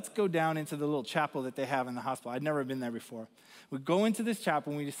said, let's go down into the little chapel that they have in the hospital. I'd never been there before. We go into this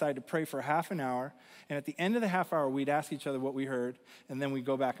chapel, and we decided to pray for half an hour, and at the end of the half hour, we'd ask each other what we heard, and then we'd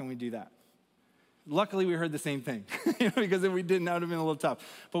go back and we'd do that. Luckily, we heard the same thing, because if we didn't, that would have been a little tough.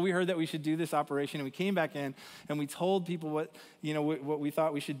 But we heard that we should do this operation, and we came back in, and we told people what we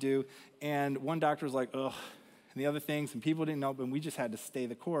thought we should do, and one doctor was like, ugh, and the other things, and people didn't know, but we just had to stay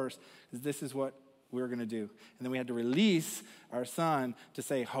the course, because this is what we were going to do. And then we had to release our son to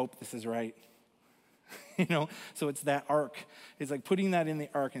say, hope this is right. So it's that ark. It's like putting that in the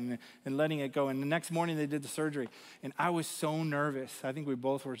ark and letting it go. And the next morning they did the surgery. And I was so nervous. I think we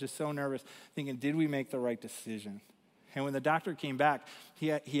both were just so nervous, thinking, did we make the right decision? And when the doctor came back,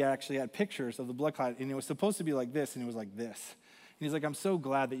 he actually had pictures of the blood clot. And it was supposed to be like this, and it was like this. And he's like, I'm so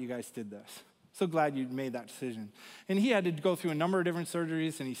glad that you guys did this. So glad you made that decision. And he had to go through a number of different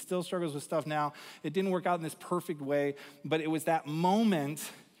surgeries, and he still struggles with stuff now. It didn't work out in this perfect way, but it was that moment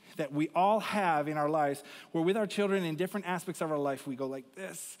that we all have in our lives where with our children in different aspects of our life, we go like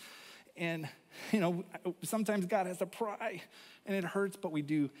this. And, sometimes God has to pry, and it hurts, but we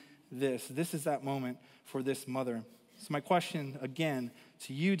do this. This is that moment for this mother. So my question, again,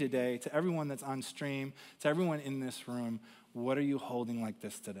 to you today, to everyone that's on stream, to everyone in this room, what are you holding like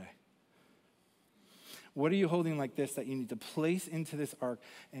this today? What are you holding like this that you need to place into this ark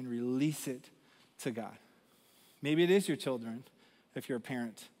and release it to God? Maybe it is your children, if you're a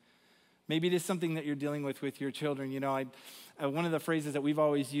parent. Maybe it is something that you're dealing with your children. One of the phrases that we've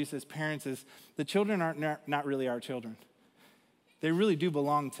always used as parents is, the children are not really our children. They really do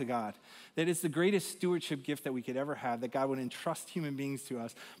belong to God. That it's the greatest stewardship gift that we could ever have, that God would entrust human beings to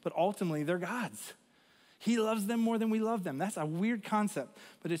us. But ultimately, they're God's. He loves them more than we love them. That's a weird concept,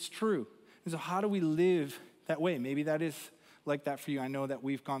 but it's true. And so how do we live that way? Maybe that is like that for you. I know that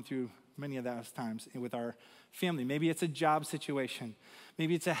we've gone through many of those times with our family. Maybe it's a job situation.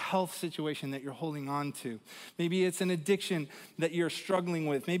 Maybe it's a health situation that you're holding on to. Maybe it's an addiction that you're struggling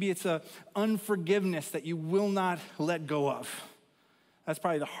with. Maybe it's a unforgiveness that you will not let go of. That's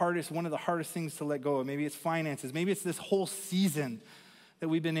probably one of the hardest things to let go of. Maybe it's finances. Maybe it's this whole season that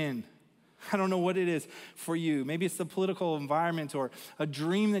we've been in. I don't know what it is for you. Maybe it's the political environment, or a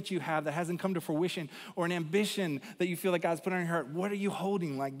dream that you have that hasn't come to fruition, or an ambition that you feel like God's put on your heart. What are you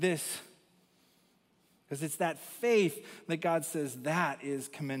holding like this? Because it's that faith that God says that is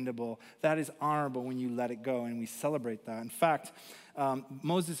commendable, that is honorable when you let it go, and we celebrate that. In fact,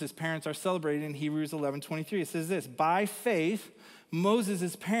 Moses' parents are celebrated in Hebrews 11:23. It says this, by faith,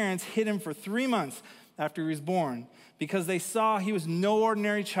 Moses' parents hid him for 3 months after he was born, because they saw he was no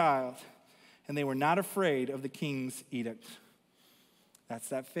ordinary child, and they were not afraid of the king's edict. That's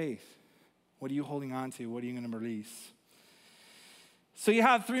that faith. What are you holding on to? What are you going to release? So you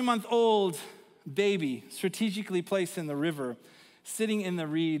have 3-month-old baby strategically placed in the river, sitting in the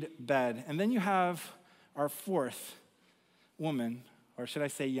reed bed. And then you have our 4th woman, or should I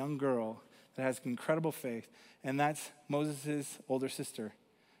say young girl, that has incredible faith, and that's Moses' older sister.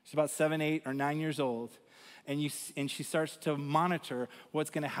 She's about 7, 8, or 9 years old. And she starts to monitor what's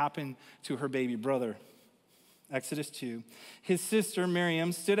going to happen to her baby brother. Exodus 2. His sister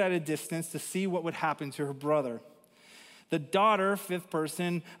Miriam stood at a distance to see what would happen to her brother. The daughter, 5th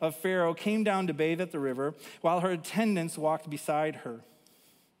person, of Pharaoh came down to bathe at the river, while her attendants walked beside her.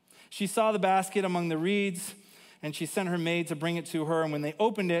 She saw the basket among the reeds And she sent her maid to bring it to her. And when they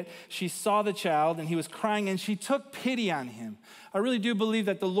opened it, she saw the child, and he was crying, and she took pity on him. I really do believe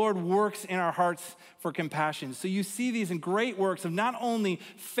that the Lord works in our hearts for compassion. So you see these in great works of not only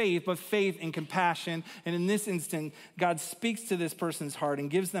faith, but faith and compassion. And in this instant, God speaks to this person's heart and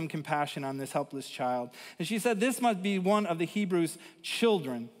gives them compassion on this helpless child. And she said, this must be one of the Hebrews'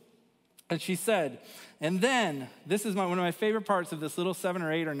 children. And she said, and then, this is one of my favorite parts of this little 7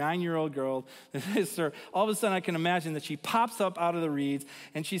 or 8 or 9-year-old girl, all of a sudden I can imagine that she pops up out of the reeds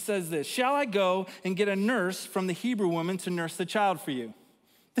and she says this, shall I go and get a nurse from the Hebrew woman to nurse the child for you?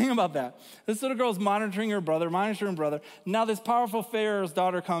 Think about that. This little girl's monitoring her brother. Now this powerful Pharaoh's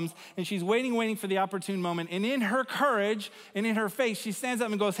daughter comes and she's waiting for the opportune moment. And in her courage and in her faith, she stands up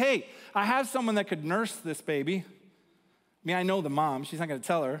and goes, hey, I have someone that could nurse this baby. I mean, I know the mom. She's not going to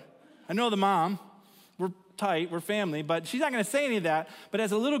tell her. I know the mom. We're tight. We're family. But she's not going to say any of that. But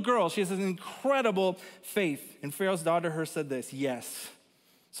as a little girl, she has this incredible faith. And Pharaoh's daughter to her said this, yes.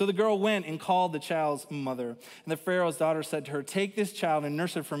 So the girl went and called the child's mother. And the Pharaoh's daughter said to her, take this child and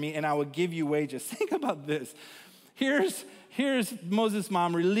nurse it for me, and I will give you wages. Think about this. Here's Moses'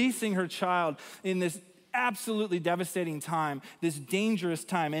 mom releasing her child in this absolutely devastating time, this dangerous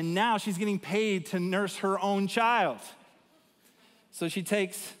time. And now she's getting paid to nurse her own child. So she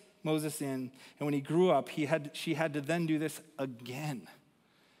takes Moses in, and when he grew up, she had to then do this again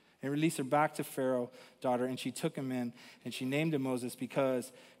and release her back to Pharaoh's daughter, and she took him in, and she named him Moses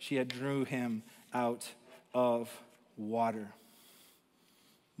because she had drew him out of water.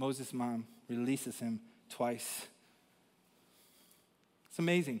 Moses' mom releases him twice. It's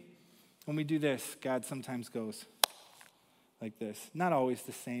amazing. When we do this, God sometimes goes like this. Not always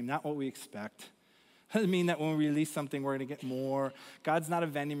the same, not what we expect. Doesn't mean that when we release something, we're going to get more. God's not a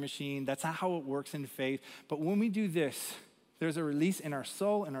vending machine. That's not how it works in faith. But when we do this, there's a release in our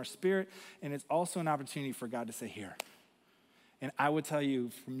soul, in our spirit, and it's also an opportunity for God to say, here. And I would tell you,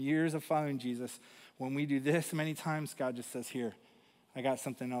 from years of following Jesus, when we do this many times, God just says, here, I got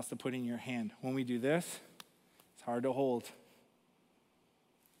something else to put in your hand. When we do this, it's hard to hold.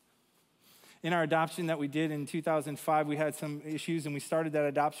 In our adoption that we did in 2005, we had some issues, and we started that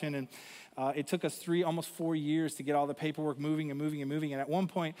adoption, and it took us almost 4 years to get all the paperwork moving. And at one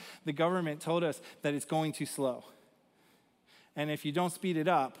point, the government told us that it's going too slow. And if you don't speed it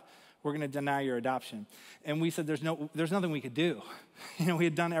up, we're going to deny your adoption. And we said, there's nothing we could do. We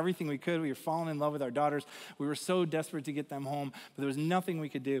had done everything we could. We were falling in love with our daughters. We were so desperate to get them home, but there was nothing we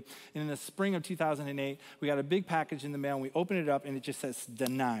could do. And in the spring of 2008, we got a big package in the mail, and we opened it up, and it just says,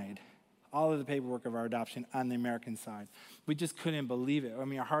 denied. All of the paperwork of our adoption on the American side. We just couldn't believe it. I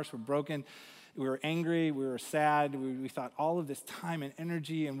mean, our hearts were broken. We were angry. We were sad. We thought all of this time and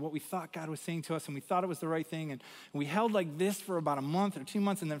energy and what we thought God was saying to us, and we thought it was the right thing. And we held like this for about a month or 2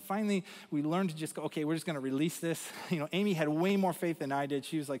 months, and then finally we learned to just go, okay, we're just going to release this. Amy had way more faith than I did.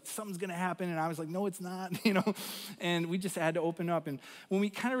 She was like, something's going to happen. And I was like, no, it's not, And we just had to open up. And when we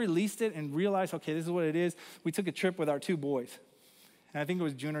kind of released it and realized, okay, this is what it is, we took a trip with our 2 boys. And I think it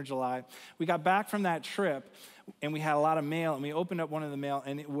was June or July. We got back from that trip, and we had a lot of mail, and we opened up one of the mail,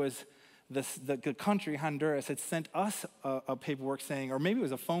 and it was the country, Honduras, had sent us a paperwork saying, or maybe it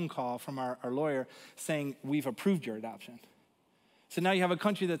was a phone call from our lawyer saying, we've approved your adoption. So now you have a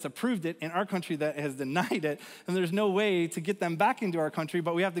country that's approved it and our country that has denied it, and there's no way to get them back into our country,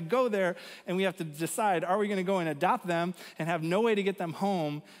 but we have to go there, and we have to decide, are we going to go and adopt them and have no way to get them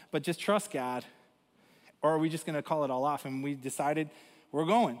home, but just trust God? Or are we just going to call it all off? And we decided we're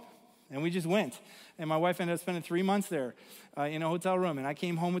going. And we just went. And my wife ended up spending 3 months there in a hotel room. And I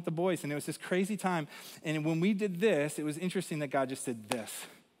came home with the boys. And it was this crazy time. And when we did this, it was interesting that God just did this.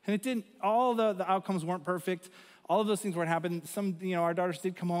 And it didn't, all the outcomes weren't perfect. All of those things weren't happening. Some, our daughters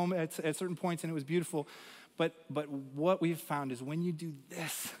did come home at certain points, and it was beautiful. But what we've found is when you do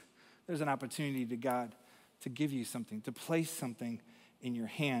this, there's an opportunity to God to give you something, to place something in your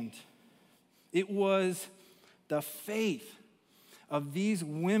hand. It was the faith of these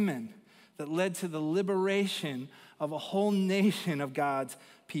women that led to the liberation of a whole nation of God's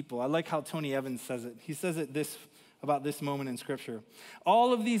people. I like how Tony Evans says it. He says it about this moment in Scripture.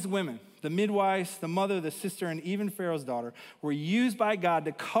 All of these women, the midwives, the mother, the sister, and even Pharaoh's daughter, were used by God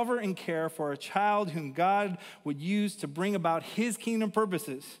to cover and care for a child whom God would use to bring about his kingdom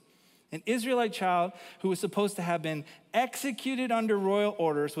purposes. An Israelite child who was supposed to have been executed under royal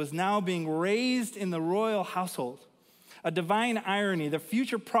orders was now being raised in the royal household. A divine irony, the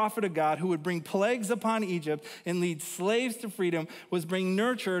future prophet of God who would bring plagues upon Egypt and lead slaves to freedom was being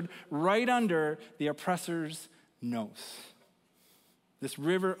nurtured right under the oppressor's nose. This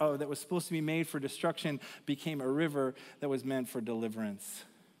river that was supposed to be made for destruction became a river that was meant for deliverance.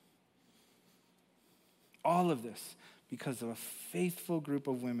 All of this because of a faithful group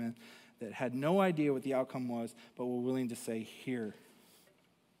of women that had no idea what the outcome was, but were willing to say, here,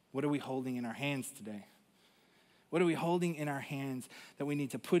 what are we holding in our hands today? What are we holding in our hands that we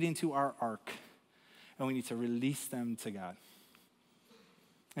need to put into our ark, and we need to release them to God?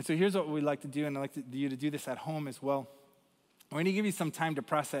 And so here's what we'd like to do, and I'd like you to do this at home as well. We're going to give you some time to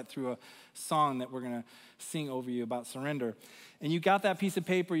process through a song that we're going to sing over you about surrender. And you got that piece of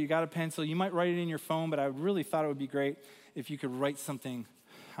paper, you got a pencil, you might write it in your phone, but I really thought it would be great if you could write something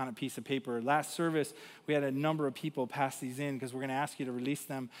on a piece of paper. Last service, we had a number of people pass these in because we're going to ask you to release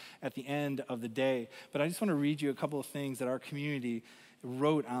them at the end of the day. But I just want to read you a couple of things that our community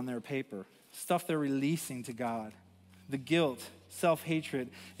wrote on their paper, stuff they're releasing to God. The guilt, self-hatred,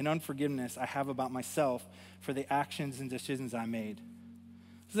 and unforgiveness I have about myself for the actions and decisions I made.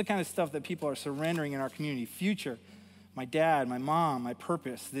 This is the kind of stuff that people are surrendering in our community. Future, my dad, my mom, my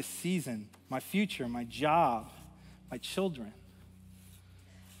purpose, this season, my future, my job, my children.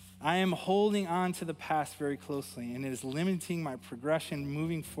 I am holding on to the past very closely, and it is limiting my progression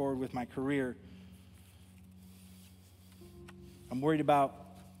moving forward with my career. I'm worried about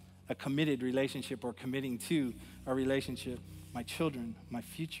a committed relationship or committing to a relationship, my children, my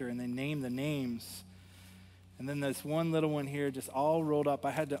future, and they name the names. And then there's one little one here just all rolled up.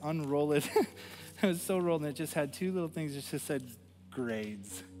 I had to unroll it. It was so rolled, and it just had two little things that just said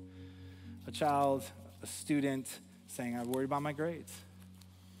grades. A child, a student saying, I worry about my grades.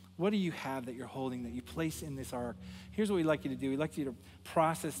 What do you have that you're holding that you place in this ark? Here's what we'd like you to do. We'd like you to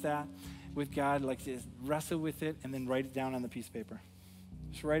process that with God, like to wrestle with it, and then write it down on the piece of paper.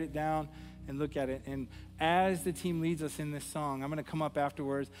 Just write it down and look at it. And as the team leads us in this song, I'm going to come up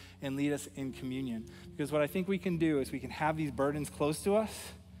afterwards and lead us in communion. Because what I think we can do is we can have these burdens close to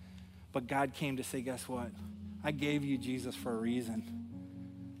us, but God came to say, guess what? I gave you Jesus for a reason.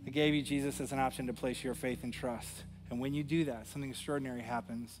 I gave you Jesus as an option to place your faith and trust. And when you do that, something extraordinary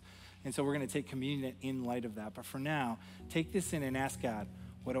happens. And so we're going to take communion in light of that. But for now, take this in and ask God,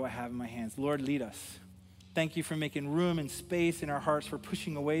 what do I have in my hands? Lord, lead us. Thank you for making room and space in our hearts for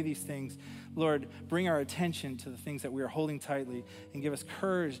pushing away these things. Lord, bring our attention to the things that we are holding tightly and give us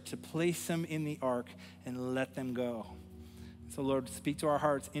courage to place them in the ark and let them go. So Lord, speak to our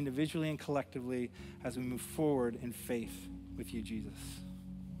hearts individually and collectively as we move forward in faith with you, Jesus.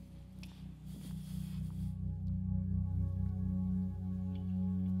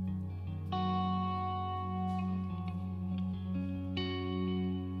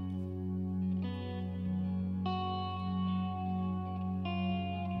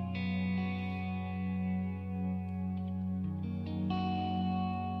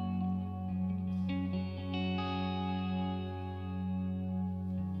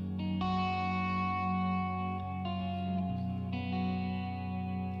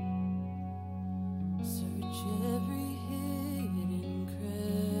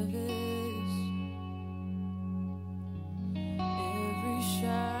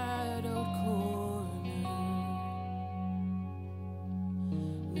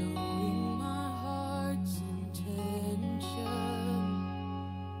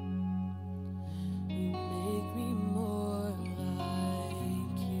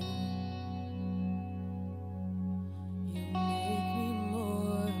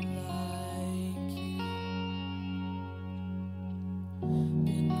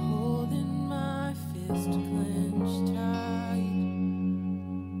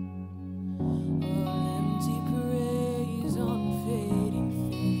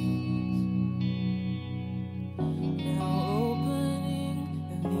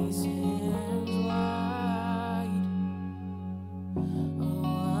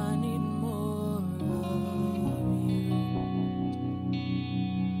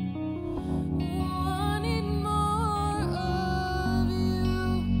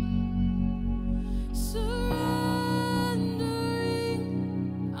 Surrender.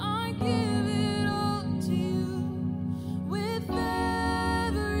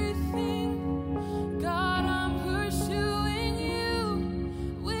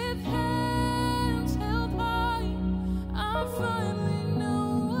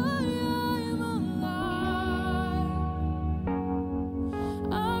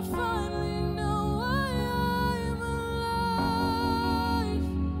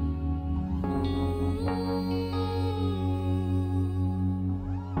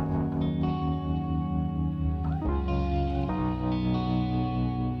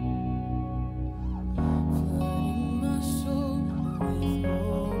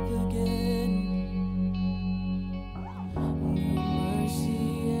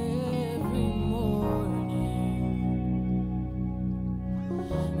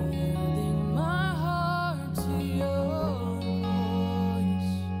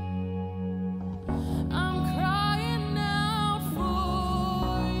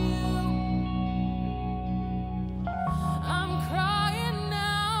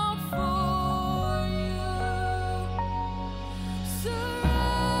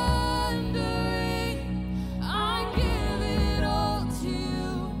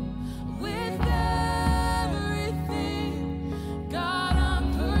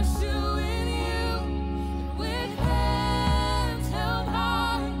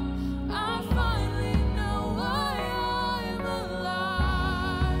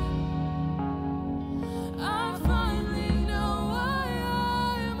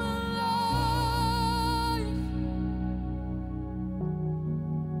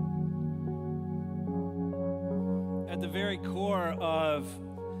 at the very core of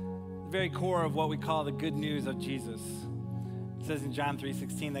what we call the good news of Jesus. It says in John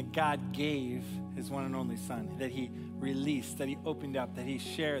 3:16 that God gave his one and only son, that he released, that he opened up, that he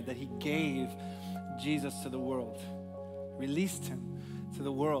shared, that he gave Jesus to the world, released him to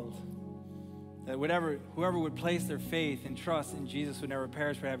the world. That whoever would place their faith and trust in Jesus would never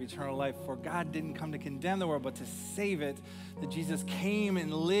perish but have eternal life. For God didn't come to condemn the world, but to save it. That Jesus came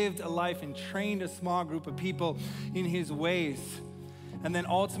and lived a life and trained a small group of people in his ways. And then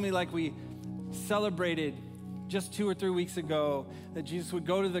ultimately, like we celebrated just 2 or 3 weeks ago, that Jesus would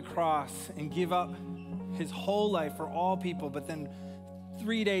go to the cross and give up his whole life for all people, but then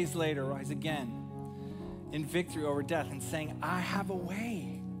 3 days later rise again in victory over death and saying, I have a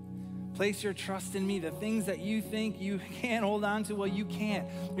way. Place your trust in me. The things that you think you can't hold on to, well, you can't.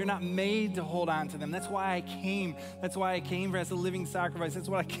 You're not made to hold on to them. That's why I came. That's why I came as a living sacrifice. That's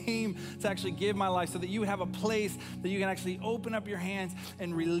why I came to actually give my life, so that you have a place that you can actually open up your hands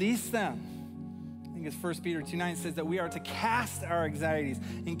and release them. I think it's 1 Peter 2:9 says that we are to cast our anxieties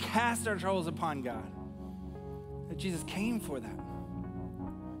and cast our troubles upon God. That Jesus came for that.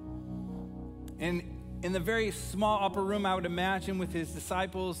 And in the very small upper room, I would imagine, with his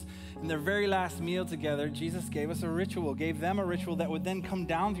disciples in their very last meal together, Jesus gave us a ritual, gave them a ritual that would then come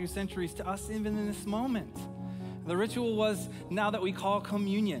down through centuries to us even in this moment. The ritual was now that we call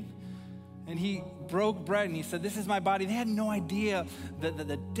communion. And he broke bread and he said, this is my body. They had no idea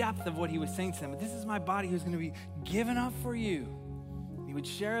the depth of what he was saying to them. But this is my body who's going to be given up for you. He would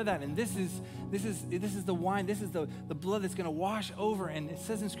share that, and this is the wine, this is the blood that's going to wash over. And it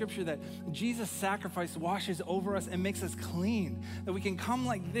says in Scripture that Jesus' sacrifice washes over us and makes us clean. That we can come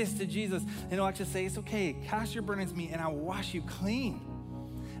like this to Jesus, and he'll actually say, it's okay, cast your burdens to me, and I will wash you clean.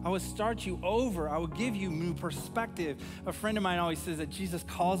 I will start you over. I will give you new perspective. A friend of mine always says that Jesus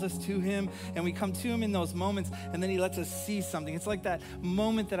calls us to him, and we come to him in those moments, and then he lets us see something. It's like that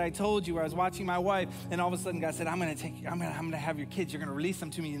moment that I told you where I was watching my wife, and all of a sudden God said, I'm going to have your kids. You're going to release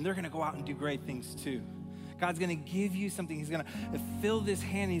them to me, and they're going to go out and do great things too. God's going to give you something. He's going to fill this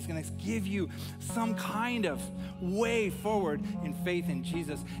hand. He's going to give you some kind of way forward in faith in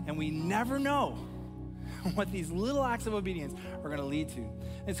Jesus, and we never know what these little acts of obedience are going to lead to.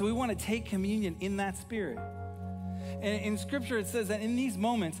 And so we want to take communion in that spirit. And in Scripture, it says that in these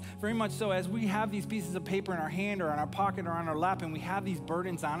moments, very much so, as we have these pieces of paper in our hand or in our pocket or on our lap, and we have these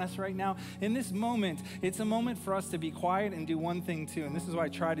burdens on us right now, in this moment, it's a moment for us to be quiet and do one thing too. And this is what I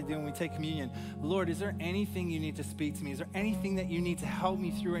try to do when we take communion. Lord, is there anything you need to speak to me? Is there anything that you need to help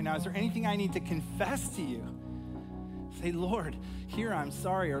me through right now? Is there anything I need to confess to you? Say, Lord, here I'm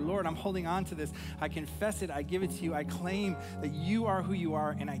sorry, or Lord, I'm holding on to this. I confess it, I give it to you, I claim that you are who you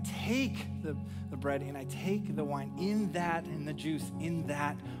are, and I take the bread and I take the wine in that, and the juice in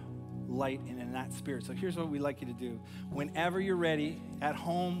that light and in that spirit. So here's what we'd like you to do. Whenever you're ready, at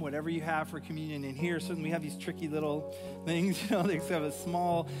home, whatever you have for communion, in here, certainly we have these tricky little things, they have a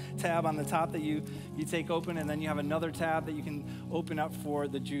small tab on the top that you take open, and then you have another tab that you can open up for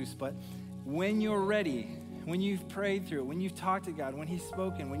the juice. But when you're ready, when you've prayed through it, when you've talked to God, when he's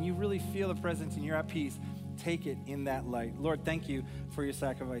spoken, when you really feel the presence and you're at peace, take it in that light. Lord, thank you for your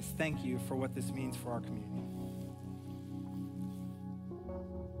sacrifice. Thank you for what this means for our community.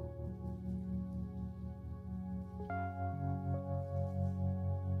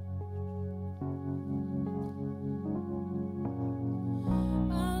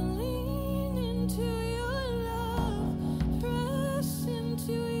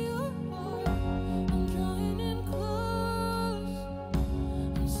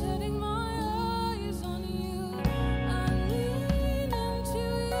 Setting my eyes on you. I lean into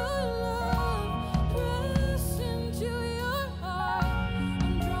your love.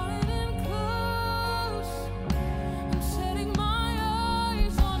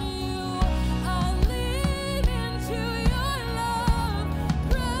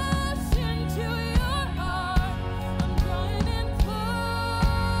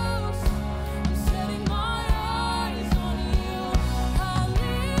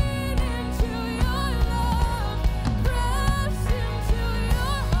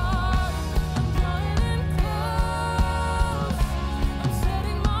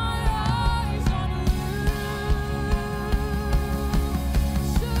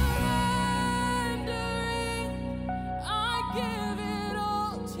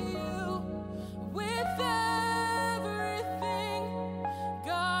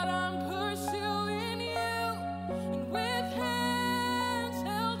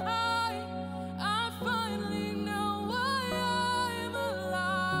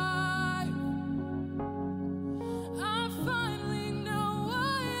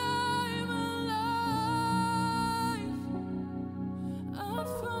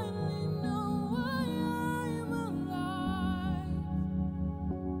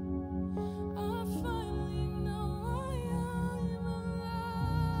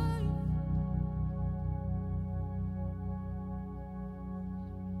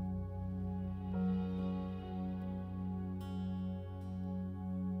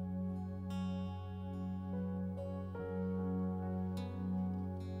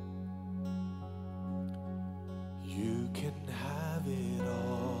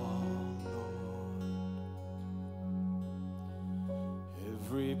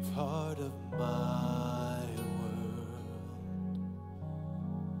 part of my world.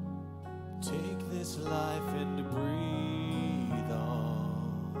 Take this life and breathe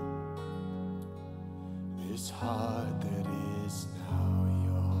on this heart that is now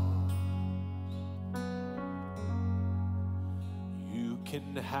yours. You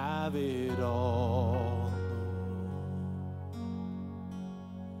can have it all, Lord.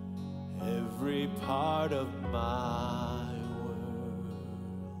 Every part of my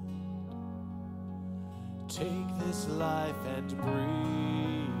take this life and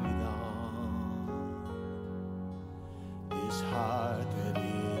breathe on this heart that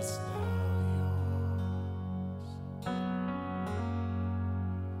is now yours.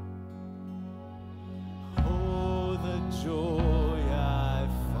 Oh, the joy I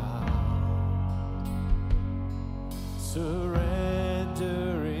found surrendering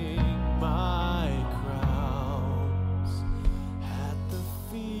my crowns at the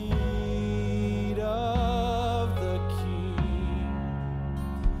feet of the King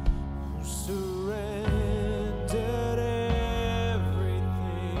who surrendered everything,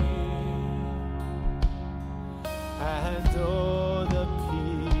 and oh, the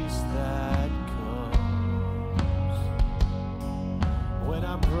peace that comes when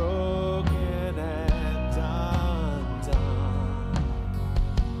I'm broken and undone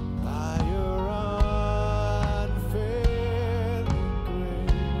by your unfailing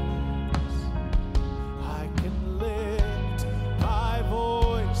grace. I can lift my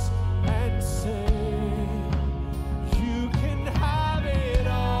voice and say, you can have it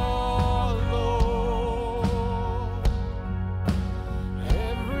all, Lord.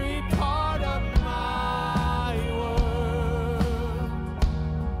 Every part of my world.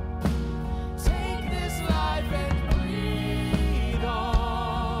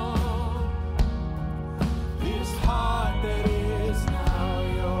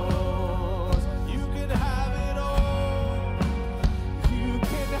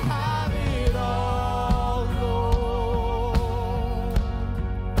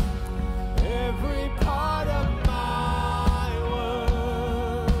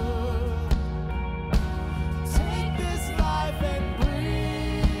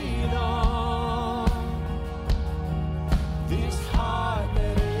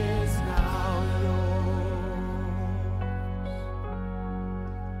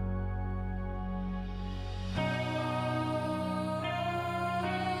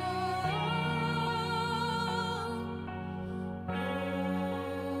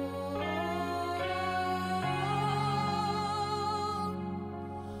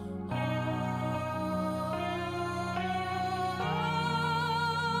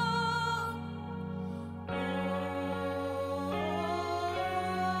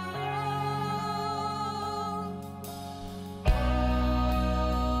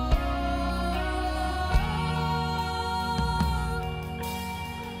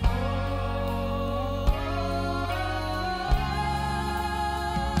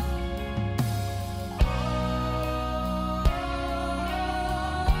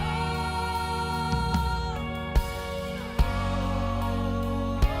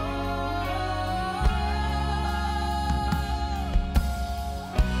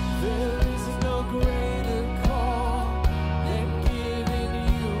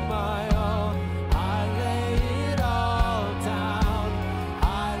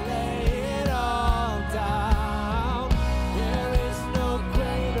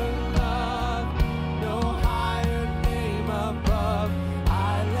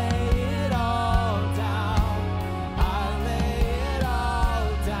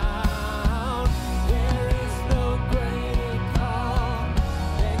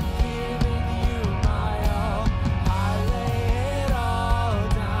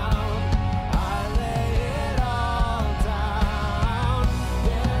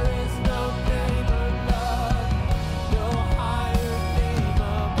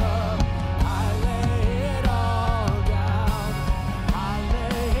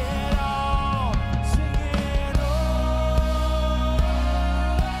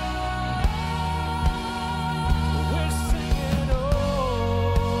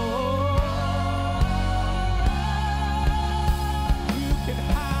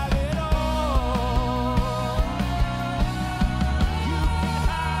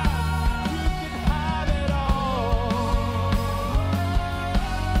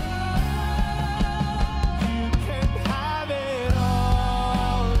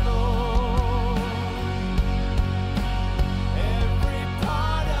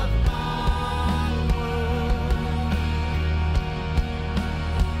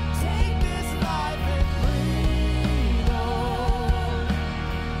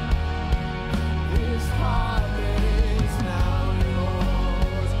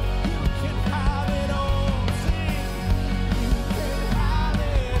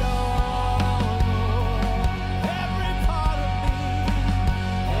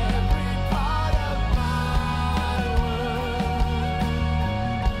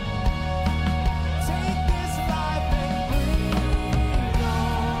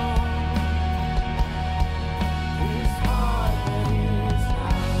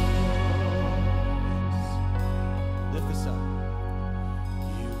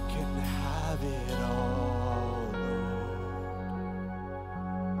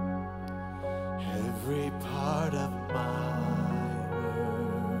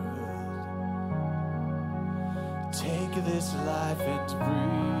 take this life and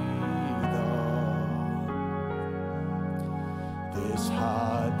breathe on this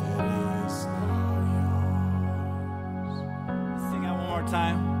heart that is now yours. Sing out one more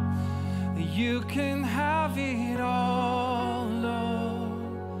time. You can have it all,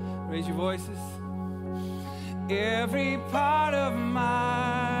 Lord. Raise your voices. Every part of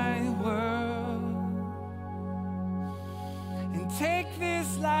my world, and take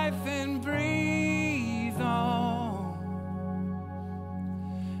this life and breathe on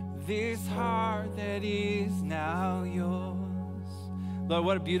this heart that is now yours. Lord,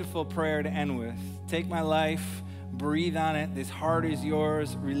 what a beautiful prayer to end with. Take my life, breathe on it. This heart is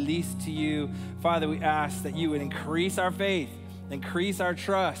yours, released to you. Father, we ask that you would increase our faith, increase our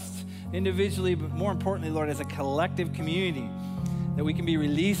trust, individually, but more importantly, Lord, as a collective community, that we can be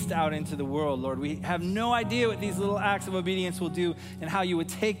released out into the world, Lord. We have no idea what these little acts of obedience will do and how you would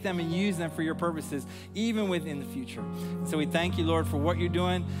take them and use them for your purposes, even within the future. And so we thank you, Lord, for what you're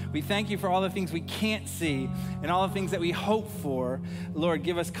doing. We thank you for all the things we can't see and all the things that we hope for. Lord,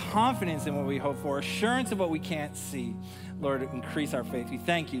 give us confidence in what we hope for, assurance of what we can't see. Lord, increase our faith. We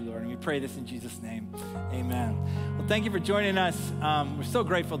thank you, Lord, and we pray this in Jesus' name. Amen. Well, thank you for joining us. We're so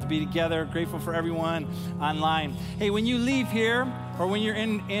grateful to be together, grateful for everyone online. Hey, when you leave here, or when you're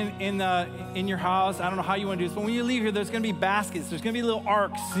in your house, I don't know how you want to do this, but when you leave here, there's going to be baskets. There's going to be little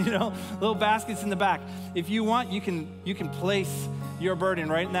arcs, little baskets in the back. If you want, you can place your burden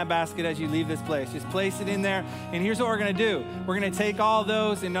right in that basket as you leave this place. Just place it in there. And here's what we're going to do. We're going to take all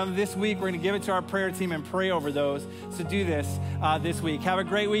those, and this week, we're going to give it to our prayer team and pray over those. So do this this week. Have a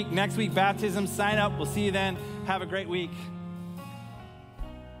great week. Next week, baptism. Sign up. We'll see you then. Have a great week.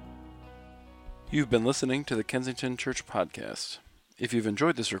 You've been listening to the Kensington Church Podcast. If you've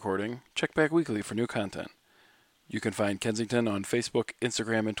enjoyed this recording, check back weekly for new content. You can find Kensington on Facebook,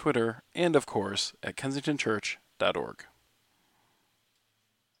 Instagram, and Twitter, and of course, at kensingtonchurch.org.